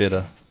 4 is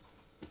better.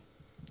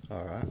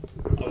 All right.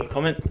 I will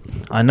comment.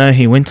 I know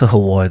he went to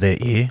Hawaii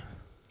that year,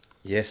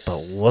 Yes.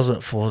 but was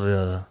it for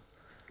the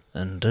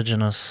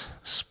indigenous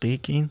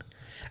speaking?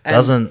 And-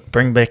 Doesn't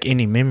bring back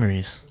any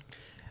memories.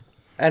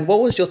 And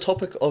what was your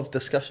topic of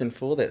discussion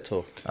for that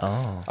talk?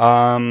 Oh.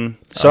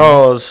 So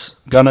I was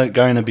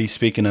going to be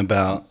speaking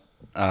about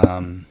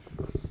the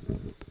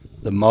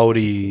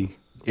Māori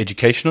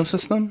educational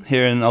system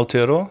here in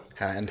Aotearoa.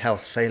 And how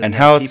it's failing and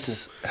how people.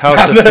 it's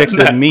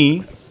affected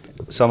me,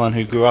 someone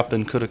who grew up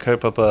in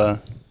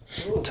Kutakopapa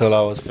till I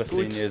was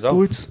 15 years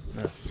old.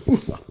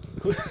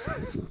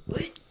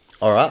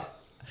 All right.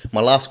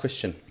 My last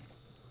question.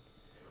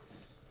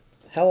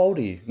 How old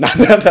are you? No,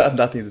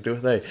 nothing to do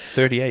with that.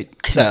 38.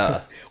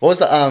 What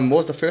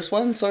was the first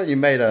one? Sorry, you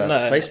made a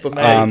Facebook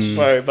page.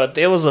 Bro, but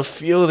there was a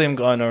few of them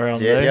going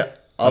around there. Yeah.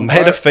 I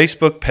made a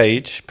Facebook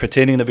page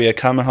pretending to be a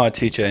Kamaha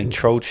teacher and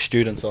trolled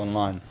students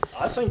online.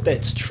 I think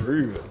that's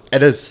true.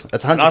 It is.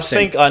 It's 100%. And I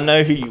think I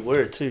know who you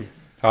were too.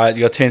 All right,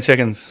 you got 10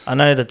 seconds. I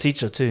know the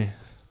teacher too.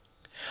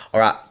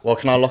 All right. Well,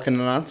 can I lock in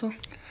an answer?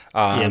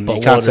 Yeah, but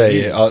you can't what say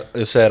it it.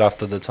 I'll say it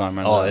after the time.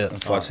 Oh, yeah.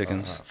 5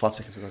 seconds. All right. 5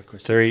 seconds. We've got a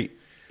question. 3,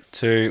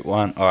 2,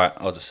 1. All right,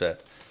 I'll just say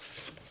it.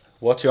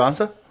 What's your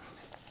answer?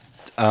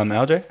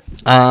 LJ?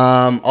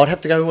 I'd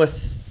have to go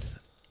with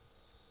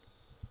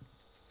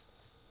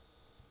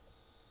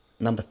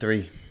number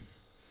 3.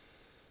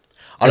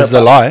 Is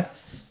the lie?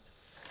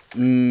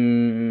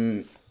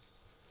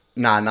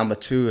 Nah, number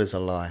 2 is a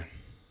lie.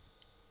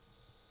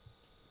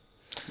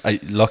 Are you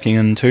locking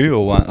in 2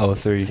 or 1 or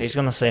 3? He's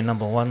gonna say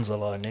number 1's a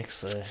lie next.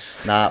 So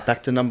Nah,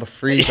 back to number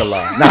 3 is a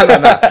lie.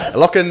 No.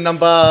 Lock in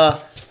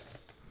number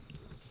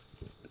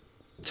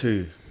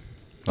 2.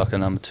 Lock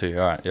in number 2.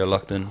 All right, you're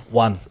locked in.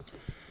 1.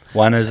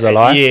 1 is the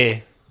lie? Yeah,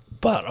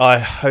 but I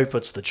hope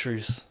it's the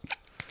truth.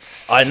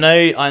 I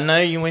know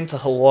you went to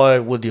Hawaii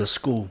with your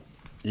school.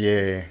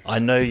 Yeah. I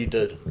know you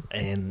did,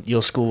 and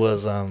your school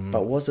was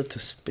But was it to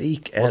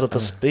speak? was at it to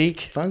a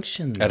speak?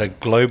 function At a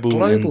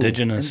global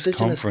indigenous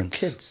conference.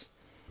 Kids.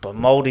 But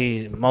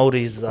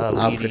Māoris are I'm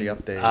leading, pretty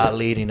up there, are yeah.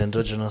 leading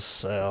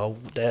indigenous.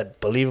 They had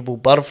believable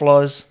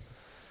butterflies.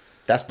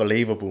 That's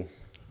believable.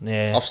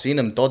 Yeah. I've seen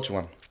him dodge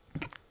one.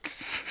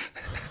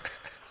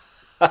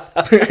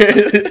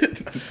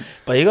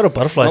 But you got a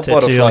butterfly Not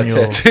tattoo butterfly on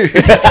your tattoos.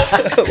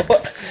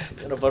 You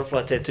got a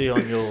butterfly tattoo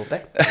on your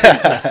back.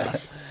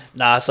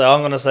 Nah, so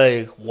I'm gonna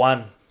say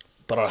 1,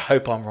 but I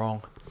hope I'm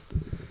wrong.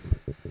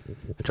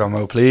 Drum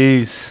roll,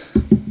 please.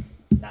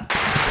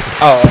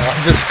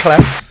 Oh, just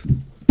claps.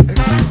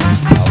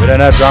 Oh, we don't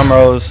have drum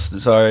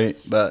rolls, sorry,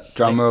 but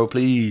drum roll,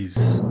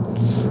 please.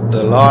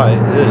 The lie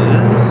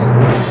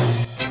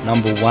is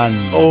number 1.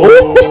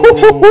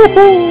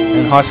 Oh.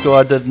 In high school,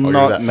 I did give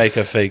not that. make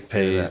a fake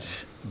page, that.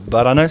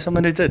 but I know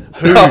someone who did.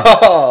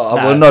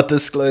 I will not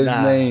disclose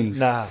names.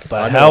 Nah,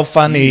 but how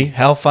funny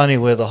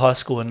were the high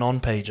school and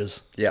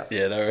non-pages? Yeah.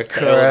 Yeah, they were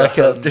They were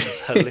crap.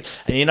 like,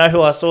 and you know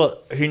who I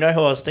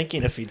was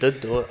thinking if you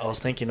did do it? I was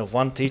thinking of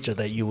one teacher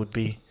that you would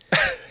be.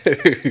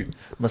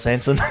 Miss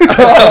Hanson.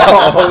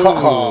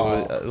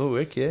 Oh,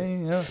 okay,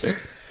 yeah.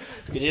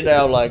 You know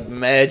how like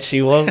mad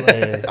she was?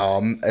 Like,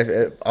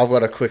 I've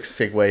got a quick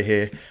segue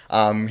here.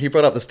 He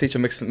brought up this teacher,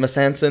 Miss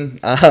Hanson.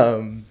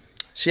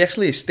 She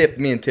actually stepped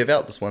me and Tev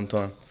out this one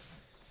time.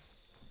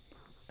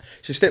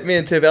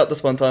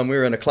 We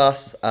were in a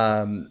class.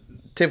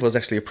 Tev was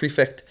actually a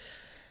prefect.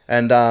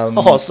 And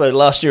so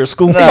last year of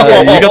school.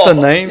 No, you got the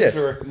name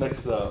Yeah.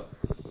 mixed up.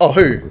 Oh,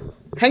 who?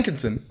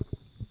 Hankinson.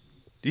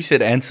 You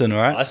said Anson,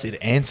 right? I said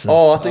Anson.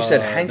 Oh, I thought you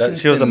said Hankinson.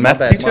 she was a My math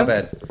bad, teacher? My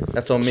bad.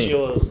 That's on me. She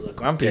was a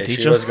grumpy Yeah,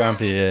 teacher. she was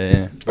grumpy,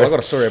 yeah. I got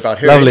a story about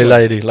her. Lovely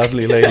anyway. lady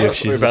if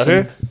she's Sorry about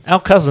listening. her.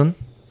 Our cousin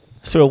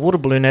threw a water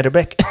balloon at her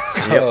back.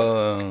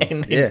 Oh,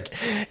 and, Yeah.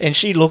 and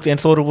she looked and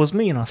thought it was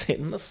me, and I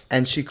said, Miss.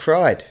 And she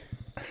cried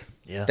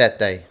Yeah. that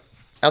day.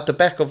 Out the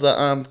back of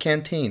the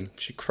canteen.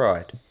 She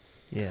cried.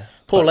 Yeah.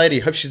 Poor lady.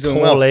 Hope she's doing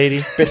Poor well.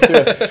 lady. Best to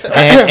her.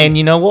 and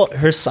you know what?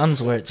 Her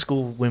sons were at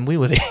school when we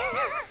were there.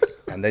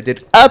 And they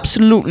did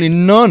absolutely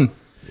none.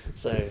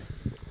 So,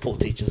 poor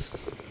teachers.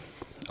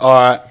 all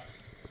right.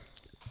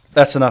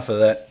 That's enough of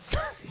that.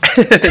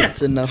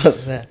 That's enough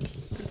of that.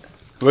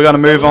 We're going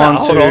to move on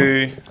hold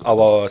to... Oh,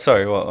 well,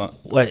 sorry, what?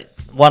 Wait,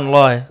 one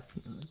lie.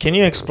 Can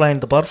you explain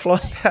the butterfly?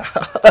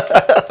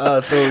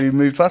 I thought we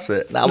moved past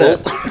it. Nah, well,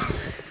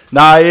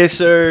 Nah, yeah,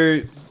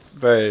 so...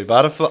 Bro,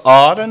 butterfly...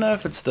 Oh, I don't know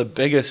if it's the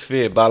biggest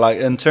fear, but, like,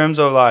 in terms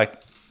of,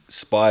 like,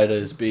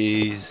 spiders,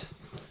 bees,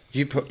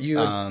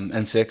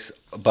 insects,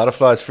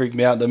 butterflies freak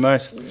me out the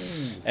most.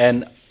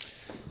 And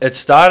it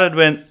started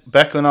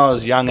back when I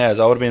was young I would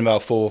have been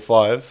about 4 or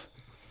 5.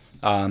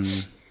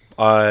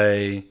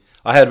 I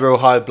had real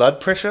high blood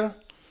pressure,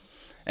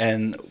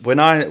 and when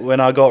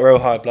I got real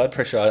high blood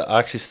pressure, I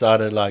actually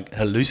started like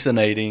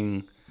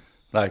hallucinating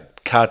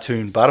like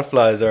cartoon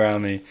butterflies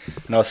around me.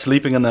 And I was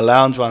sleeping in the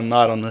lounge one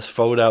night on this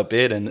fold out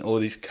bed, and all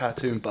these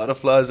cartoon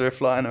butterflies were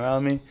flying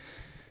around me.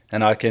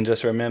 And I can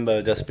just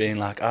remember just being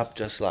like up,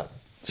 just like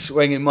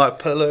swinging my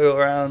pillow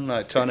around,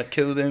 like trying to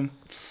kill them.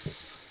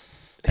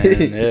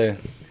 And yeah,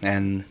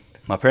 and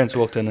my parents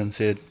walked in and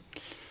said,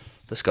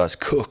 "This guy's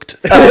cooked.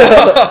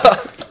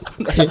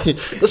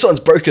 This one's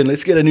broken.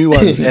 Let's get a new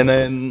one." And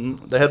then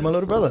they had my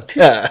little brother.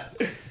 Yeah.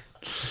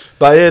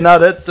 But yeah, no,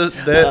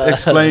 that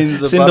explains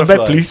the send them butterfly.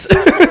 back, please.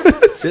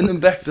 Send them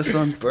back. This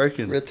one's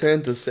broken.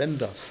 Return to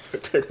sender.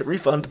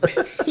 Refund.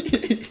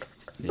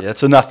 Yeah,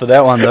 that's enough of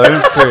that one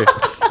though. True.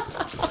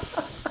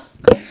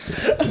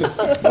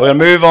 We're gonna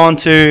move on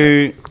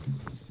to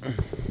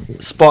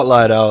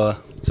Spotlight Hour.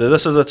 So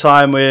this is a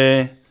time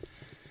where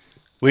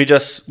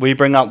we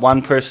bring up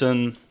one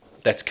person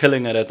that's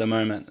killing it at the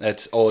moment.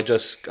 Or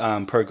just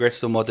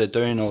progressed in what they're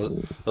doing,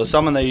 or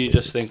someone that you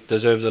just think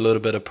deserves a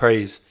little bit of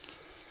praise.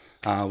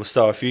 We'll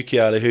start with you,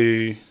 Keali'i,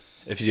 who,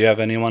 if you have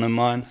anyone in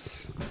mind.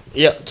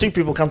 Yeah, 2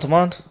 people come to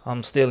mind.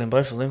 I'm stealing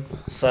both of them.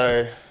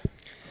 So,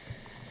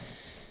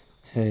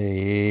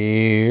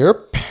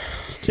 Yep.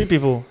 2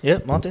 people. Yeah,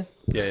 Martin.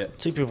 Yeah.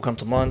 2 people come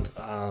to mind.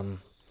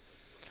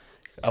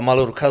 My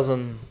little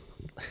cousin.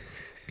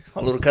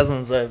 My little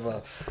cousin's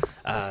over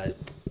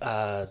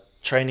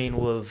training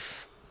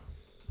with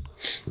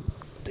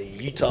the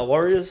Utah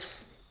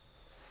Warriors.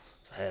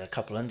 So I had a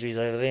couple injuries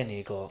over there, and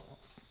he got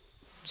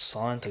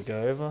signed to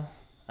go over.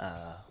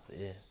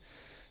 Yeah.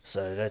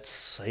 So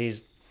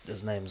his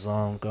name's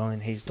Zion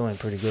going. He's doing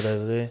pretty good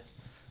over there.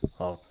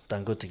 Well,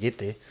 done good to get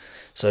there.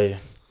 So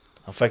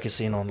I'm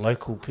focusing on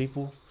local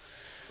people.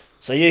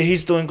 So yeah,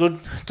 he's doing good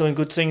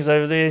things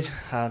over there.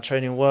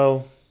 Training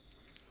well.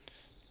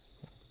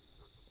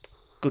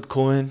 Good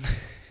coin.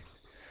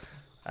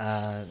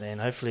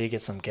 And hopefully he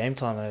gets some game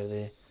time over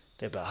there.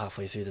 They're about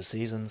halfway through the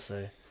season,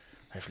 so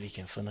hopefully he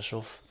can finish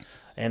off.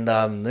 And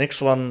the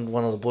next one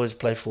of the boys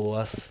play for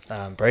us,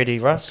 Brady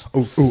Russ.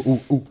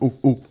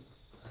 Ooh.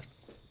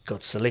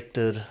 Got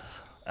selected.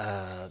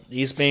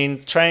 He's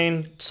been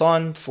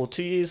signed for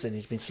 2 years, and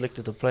he's been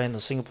selected to play in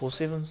the Singapore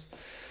Sevens.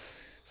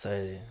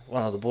 So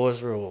one of the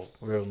boys, real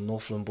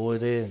Northland boy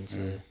there, and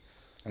so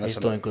And he's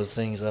doing good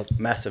things up.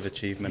 Massive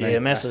achievement. Yeah,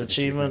 massive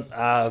achievement.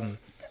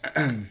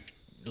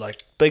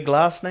 Like big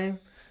last name,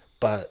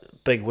 but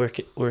big work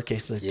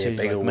ethic too.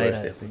 Big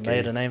Like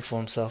made a name for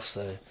himself.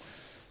 So,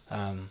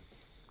 and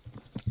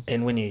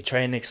when you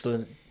train next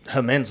to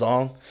him and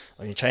Zong,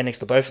 when you train next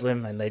to both of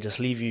them, and they just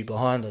leave you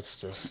behind, it's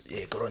just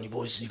good on you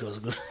boys. You guys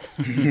are good.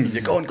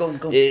 You're going.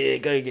 Yeah,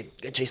 go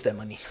chase that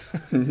money.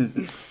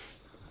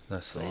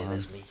 That's the one.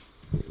 That's me.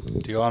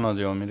 Do you want or do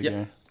you want me to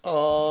go?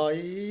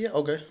 Yeah,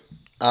 okay.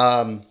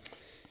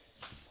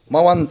 My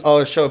one,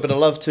 I'll show a bit of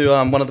love to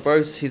one of the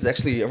bros. He's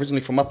actually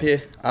originally from up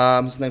here.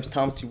 His name's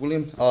Tamati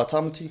William.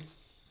 Tamati.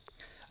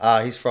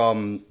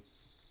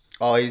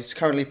 He's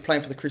currently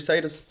playing for the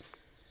Crusaders.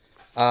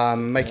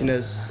 Making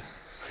his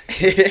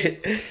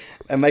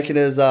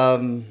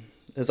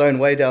his own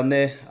way down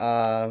there.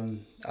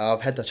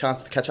 I've had the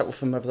chance to catch up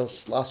with him over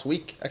this last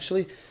week,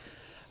 actually.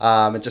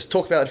 And just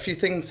talk about a few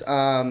things.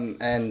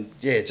 And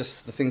yeah,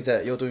 just the things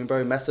that you're doing,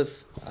 bro,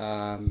 massive.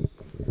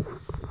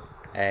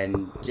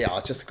 And yeah,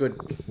 it's just a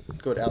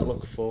good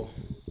outlook for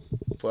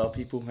our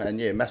people. And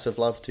yeah, massive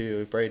love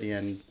to Brady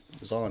and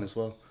Zion as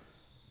well.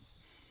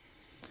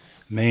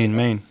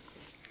 Mean.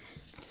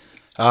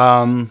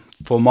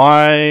 For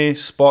my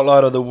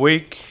spotlight of the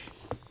week,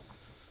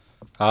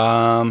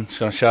 just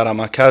gonna shout out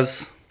my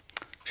cuz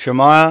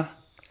Shemaya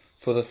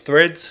for the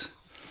threads.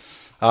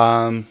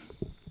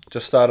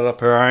 Just started up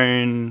her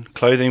own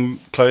clothing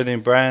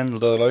brand,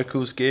 the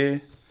Locals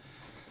Gear.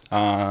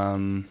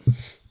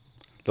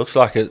 Looks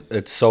like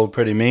it sold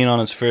pretty mean on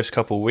its first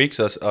couple of weeks.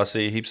 I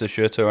see heaps of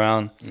shirts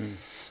around.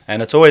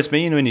 And it's always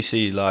mean when you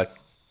see like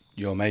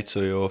your mates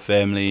or your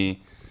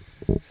family,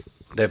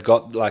 they've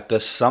got like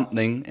this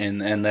something,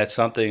 and that's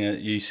something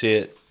that you see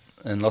it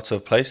in lots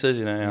of places,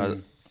 you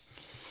know.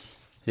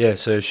 Yeah,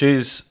 so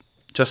she's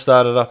just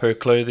started up her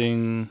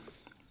clothing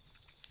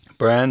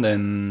brand,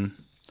 and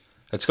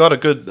it's got a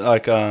good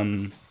like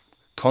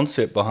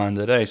concept behind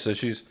it, eh? So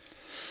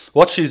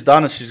what she's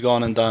done is she's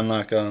gone and done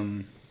like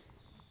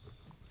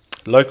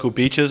local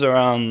beaches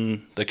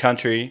around the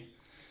country,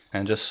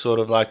 and just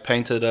sort of like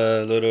painted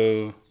a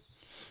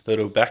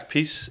little back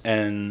piece,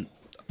 and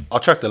I'll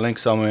chuck the link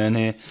somewhere in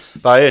here.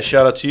 But yeah,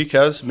 shout out to you,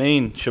 Kaz,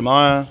 Mean,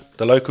 Shemaya,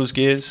 the Locals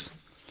Gears,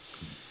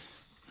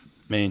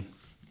 Mean.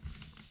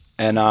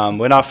 And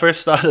when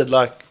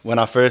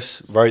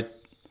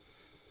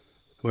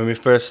we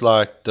first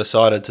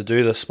decided to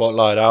do the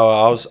spotlight hour,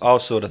 I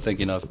was sort of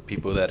thinking of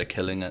people that are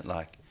killing it,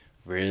 like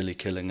really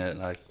killing it,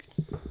 like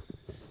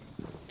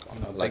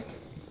On a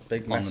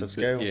big massive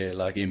scale. Yeah,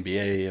 like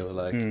NBA or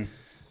like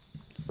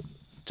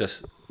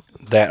just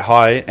that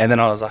high. And then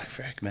I was like,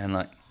 frick, man,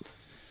 like,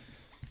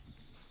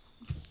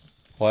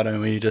 why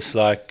don't we just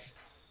like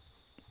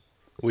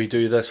we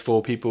do this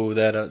for people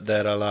that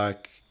are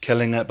like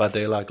killing it, but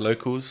they're like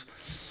locals.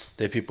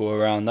 They're people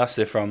around us.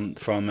 They're from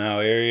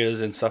our areas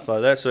and stuff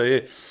like that. So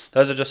yeah,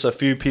 those are just a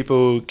few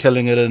people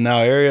killing it in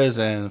our areas,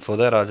 and for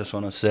that I just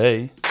want to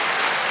say,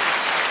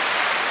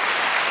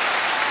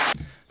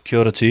 kia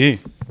ora to you.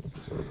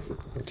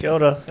 Kia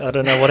ora. I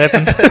don't know what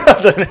happened.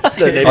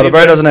 The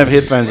bro doesn't have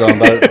headphones on,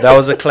 but that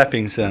was a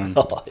clapping sound.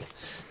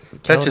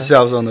 Pat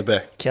yourselves on the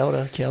back. Kia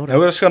ora. And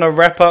we're just gonna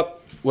wrap up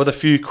with a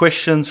few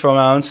questions from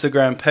our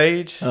Instagram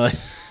page.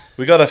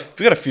 We got a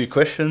few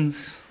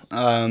questions,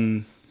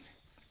 and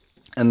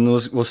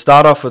we'll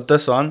start off with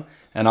this one,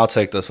 and I'll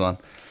take this one.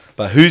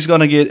 But who's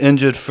gonna get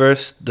injured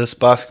first this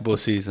basketball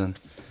season?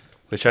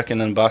 We're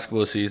checking in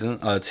basketball season,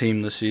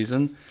 team this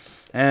season,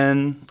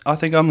 and I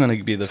think I'm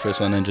gonna be the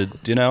first one injured.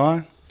 Do you know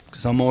why?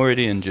 Because I'm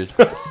already injured.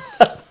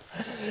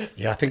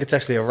 Yeah, I think it's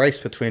actually a race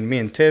between me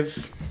and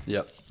Tev.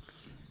 Yep.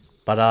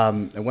 But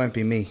it won't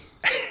be me.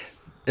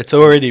 It's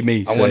already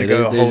me. I want to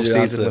go a whole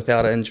season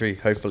without an injury,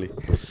 hopefully.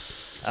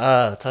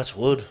 Touch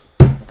wood.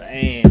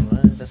 Damn,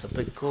 man, that's a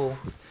big call.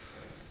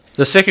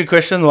 The second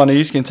question, one of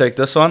you can take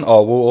this one.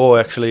 Oh, we'll all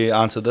actually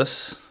answer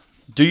this.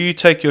 Do you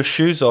take your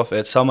shoes off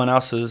at someone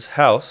else's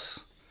house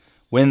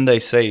when they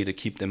say to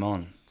keep them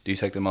on? Do you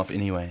take them off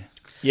anyway?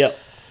 Yep.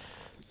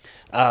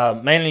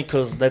 Mainly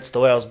because that's the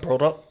way I was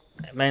brought up.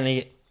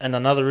 Mainly, and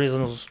another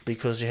reason was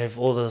because you have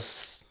all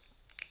this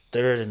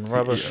dirt and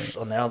rubbish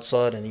on the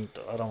outside, and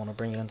I don't want to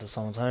bring it into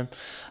someone's home.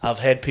 I've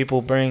had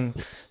people bring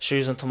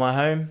shoes into my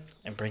home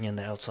and bring in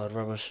the outside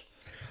rubbish,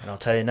 and I'll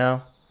tell you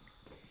now,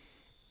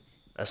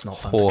 that's not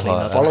fun to clean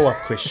up. Follow-up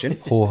question.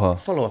 Hoha.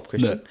 Follow-up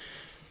question.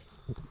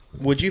 No.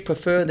 Would you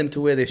prefer them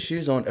to wear their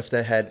shoes on if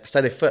they had,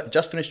 say they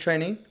just finished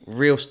training,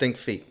 real stink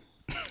feet?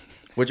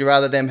 Would you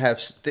rather them have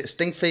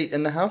stink feet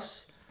in the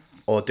house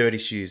or dirty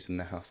shoes in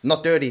the house?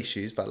 Not dirty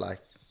shoes, but like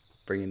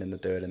bringing in the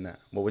dirt and that.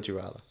 What would you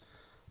rather?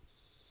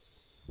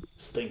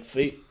 Stink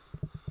feet.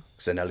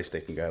 So at least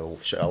they can go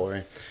shower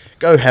in.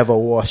 Go have a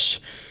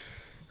wash.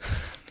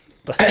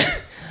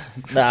 But,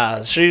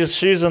 nah,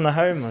 shoes in the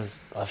home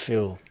I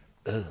feel,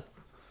 ugh.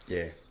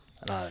 Yeah.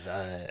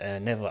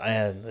 And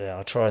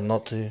I try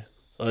not to.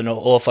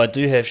 Or if I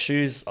do have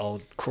shoes,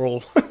 I'll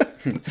crawl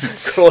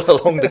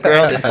along the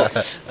ground.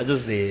 I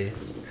just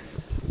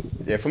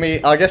Yeah, for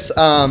me, I guess,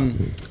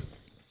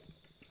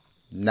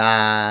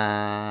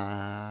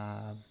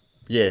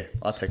 yeah,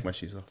 I'll take my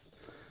shoes off.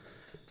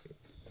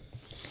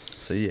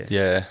 So, yeah.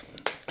 Yeah,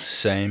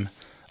 same.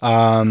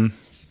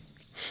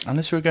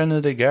 Unless we're going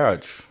to the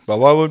garage. But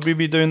why would we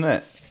be doing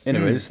that?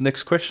 Anyways,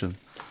 next question.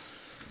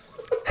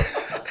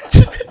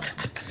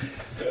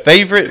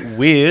 Favorite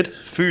weird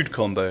food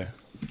combo?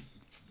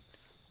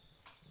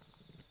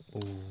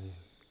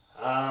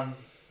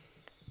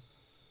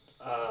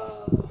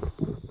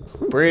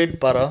 Bread,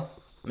 butter,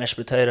 mashed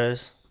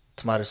potatoes,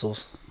 tomato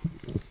sauce.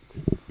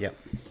 Yep.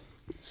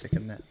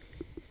 Second that.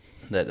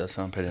 That does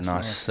sound pretty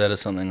nice. That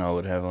is something I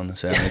would have on the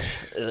sandwich.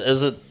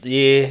 Is it?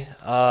 Yeah,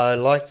 I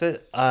liked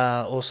it.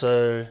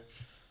 Also,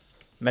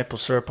 maple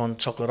syrup on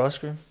chocolate ice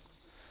cream.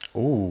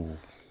 Ooh.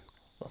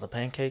 Like the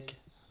pancake.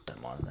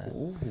 Don't mind that.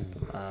 Ooh.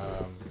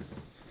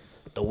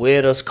 The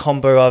weirdest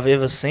combo I've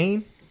ever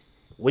seen.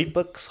 Wheat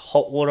Bix,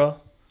 hot water,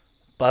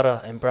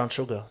 butter and brown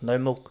sugar. No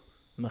milk,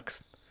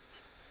 mixed.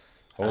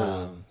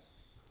 Oh,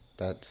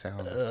 that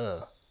sounds...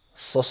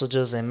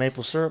 sausages and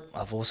maple syrup,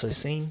 I've also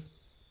seen.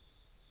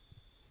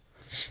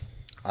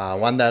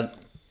 One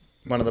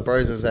of the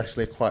bros is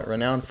actually quite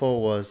renowned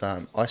for was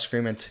ice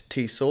cream and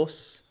tea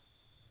sauce.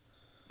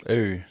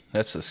 Ooh,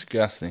 that's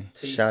disgusting.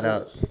 Shout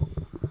out.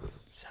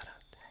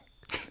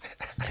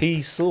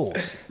 Tea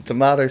sauce.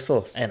 Tomato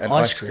sauce and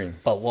ice cream.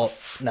 But what?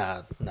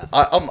 Nah.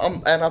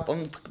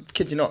 I'm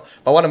kid you not.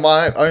 But one of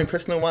my own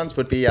personal ones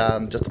would be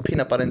just a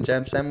peanut butter and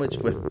jam sandwich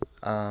with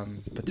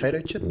potato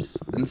chips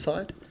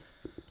inside.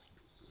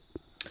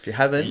 If you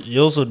haven't,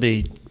 yours would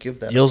be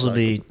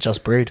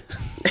just bread.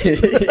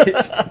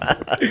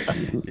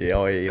 Yeah,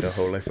 I eat a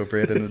whole loaf of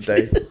bread in a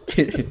day.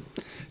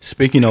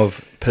 Speaking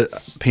of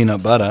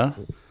peanut butter,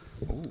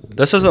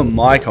 this isn't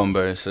my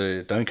combo,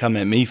 so don't come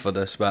at me for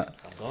this, but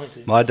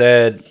my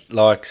dad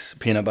likes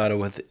peanut butter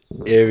with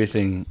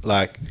everything.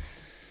 Like,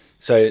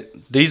 so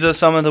these are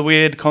some of the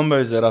weird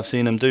combos that I've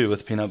seen him do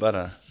with peanut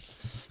butter.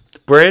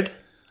 Bread,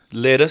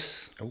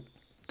 lettuce,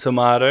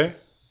 tomato,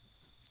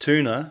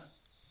 tuna,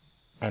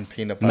 and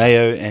peanut butter.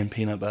 Mayo and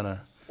peanut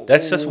butter.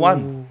 That's just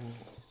one.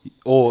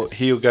 Or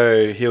he'll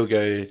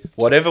go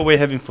whatever we're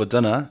having for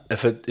dinner.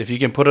 If you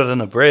can put it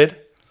in a bread,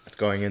 it's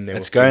going in there.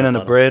 It's going in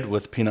a bread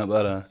with peanut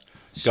butter.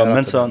 Got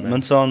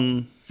mince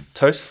on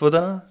toast for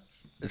dinner.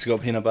 It's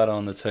got peanut butter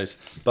on the toast.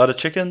 Butter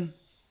chicken,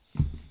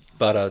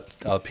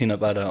 peanut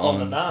butter on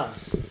the naan.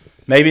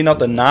 Maybe not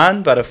the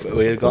naan, but if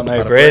we've got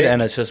no bread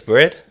and it's just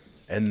bread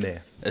in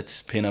there,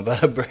 it's peanut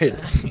butter bread.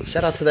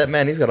 Shout out to that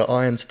man. He's got an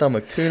iron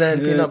stomach. Tuna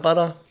and peanut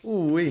butter.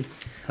 Ooh wee.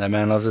 That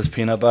man loves his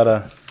peanut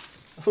butter.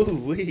 Ooh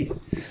wee.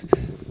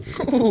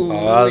 Ooh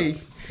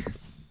wee.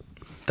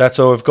 That's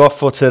all we've got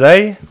for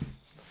today.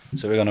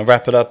 So we're gonna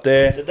wrap it up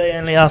there. Did they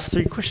only ask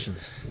 3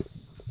 questions?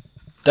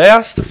 They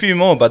asked a few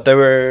more, but they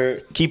were...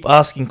 Keep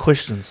asking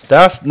questions. They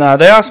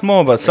asked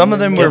more, but some of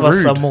them were rude. Give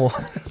us some more.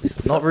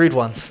 Not rude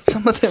ones.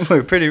 Some of them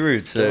were pretty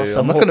rude, so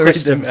I'm not going to read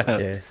them out.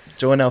 Yeah.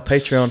 Join our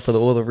Patreon for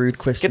all the rude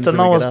questions. Get to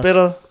know us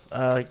better.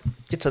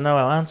 Get to know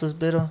our answers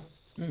better.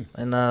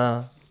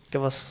 And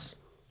give us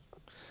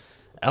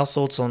our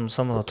thoughts on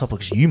some of the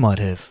topics you might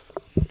have.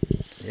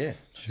 Yeah.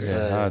 Sure.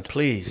 So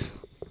please,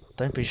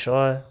 don't be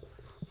shy.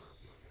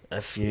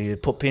 If you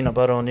put peanut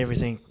butter on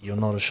everything, you're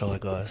not a shy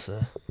guy,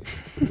 so...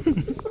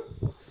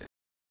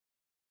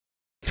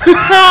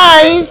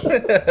 Hi!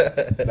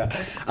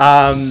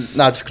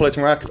 Just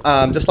closing remarks.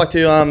 Just like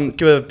to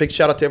give a big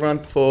shout out to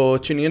everyone for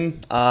tuning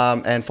in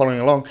and following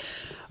along.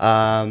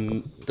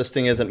 This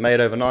thing isn't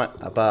made overnight,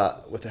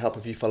 but with the help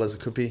of you fellas,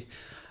 it could be.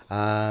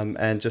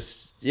 And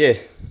just,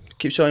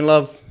 keep showing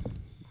love,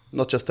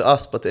 not just to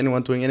us, but to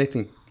anyone doing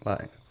anything.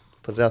 Like,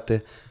 put it out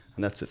there,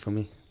 and that's it for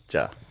me.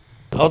 Ja.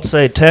 I'd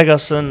say tag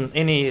us in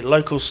any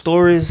local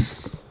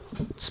stories,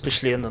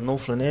 especially in the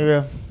Northland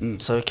area,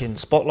 so we can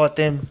spotlight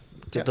them,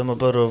 give them a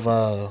bit of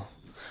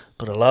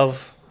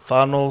love.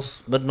 Far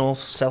north, mid north,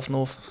 south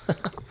north,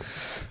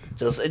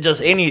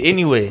 just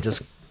anywhere,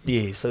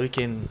 so we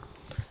can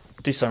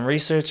do some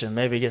research and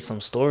maybe get some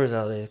stories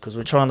out there, because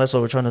that's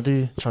what we're trying to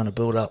do, trying to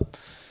build up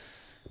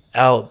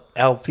our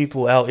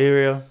people, our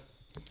area.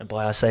 And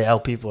by I say our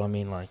people, I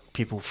mean like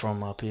people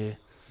from up here,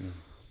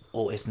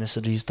 all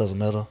ethnicities, doesn't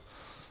matter.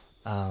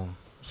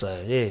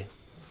 So yeah,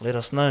 let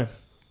us know,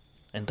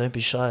 and don't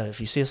be shy if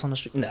you see us on the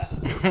street. Nah.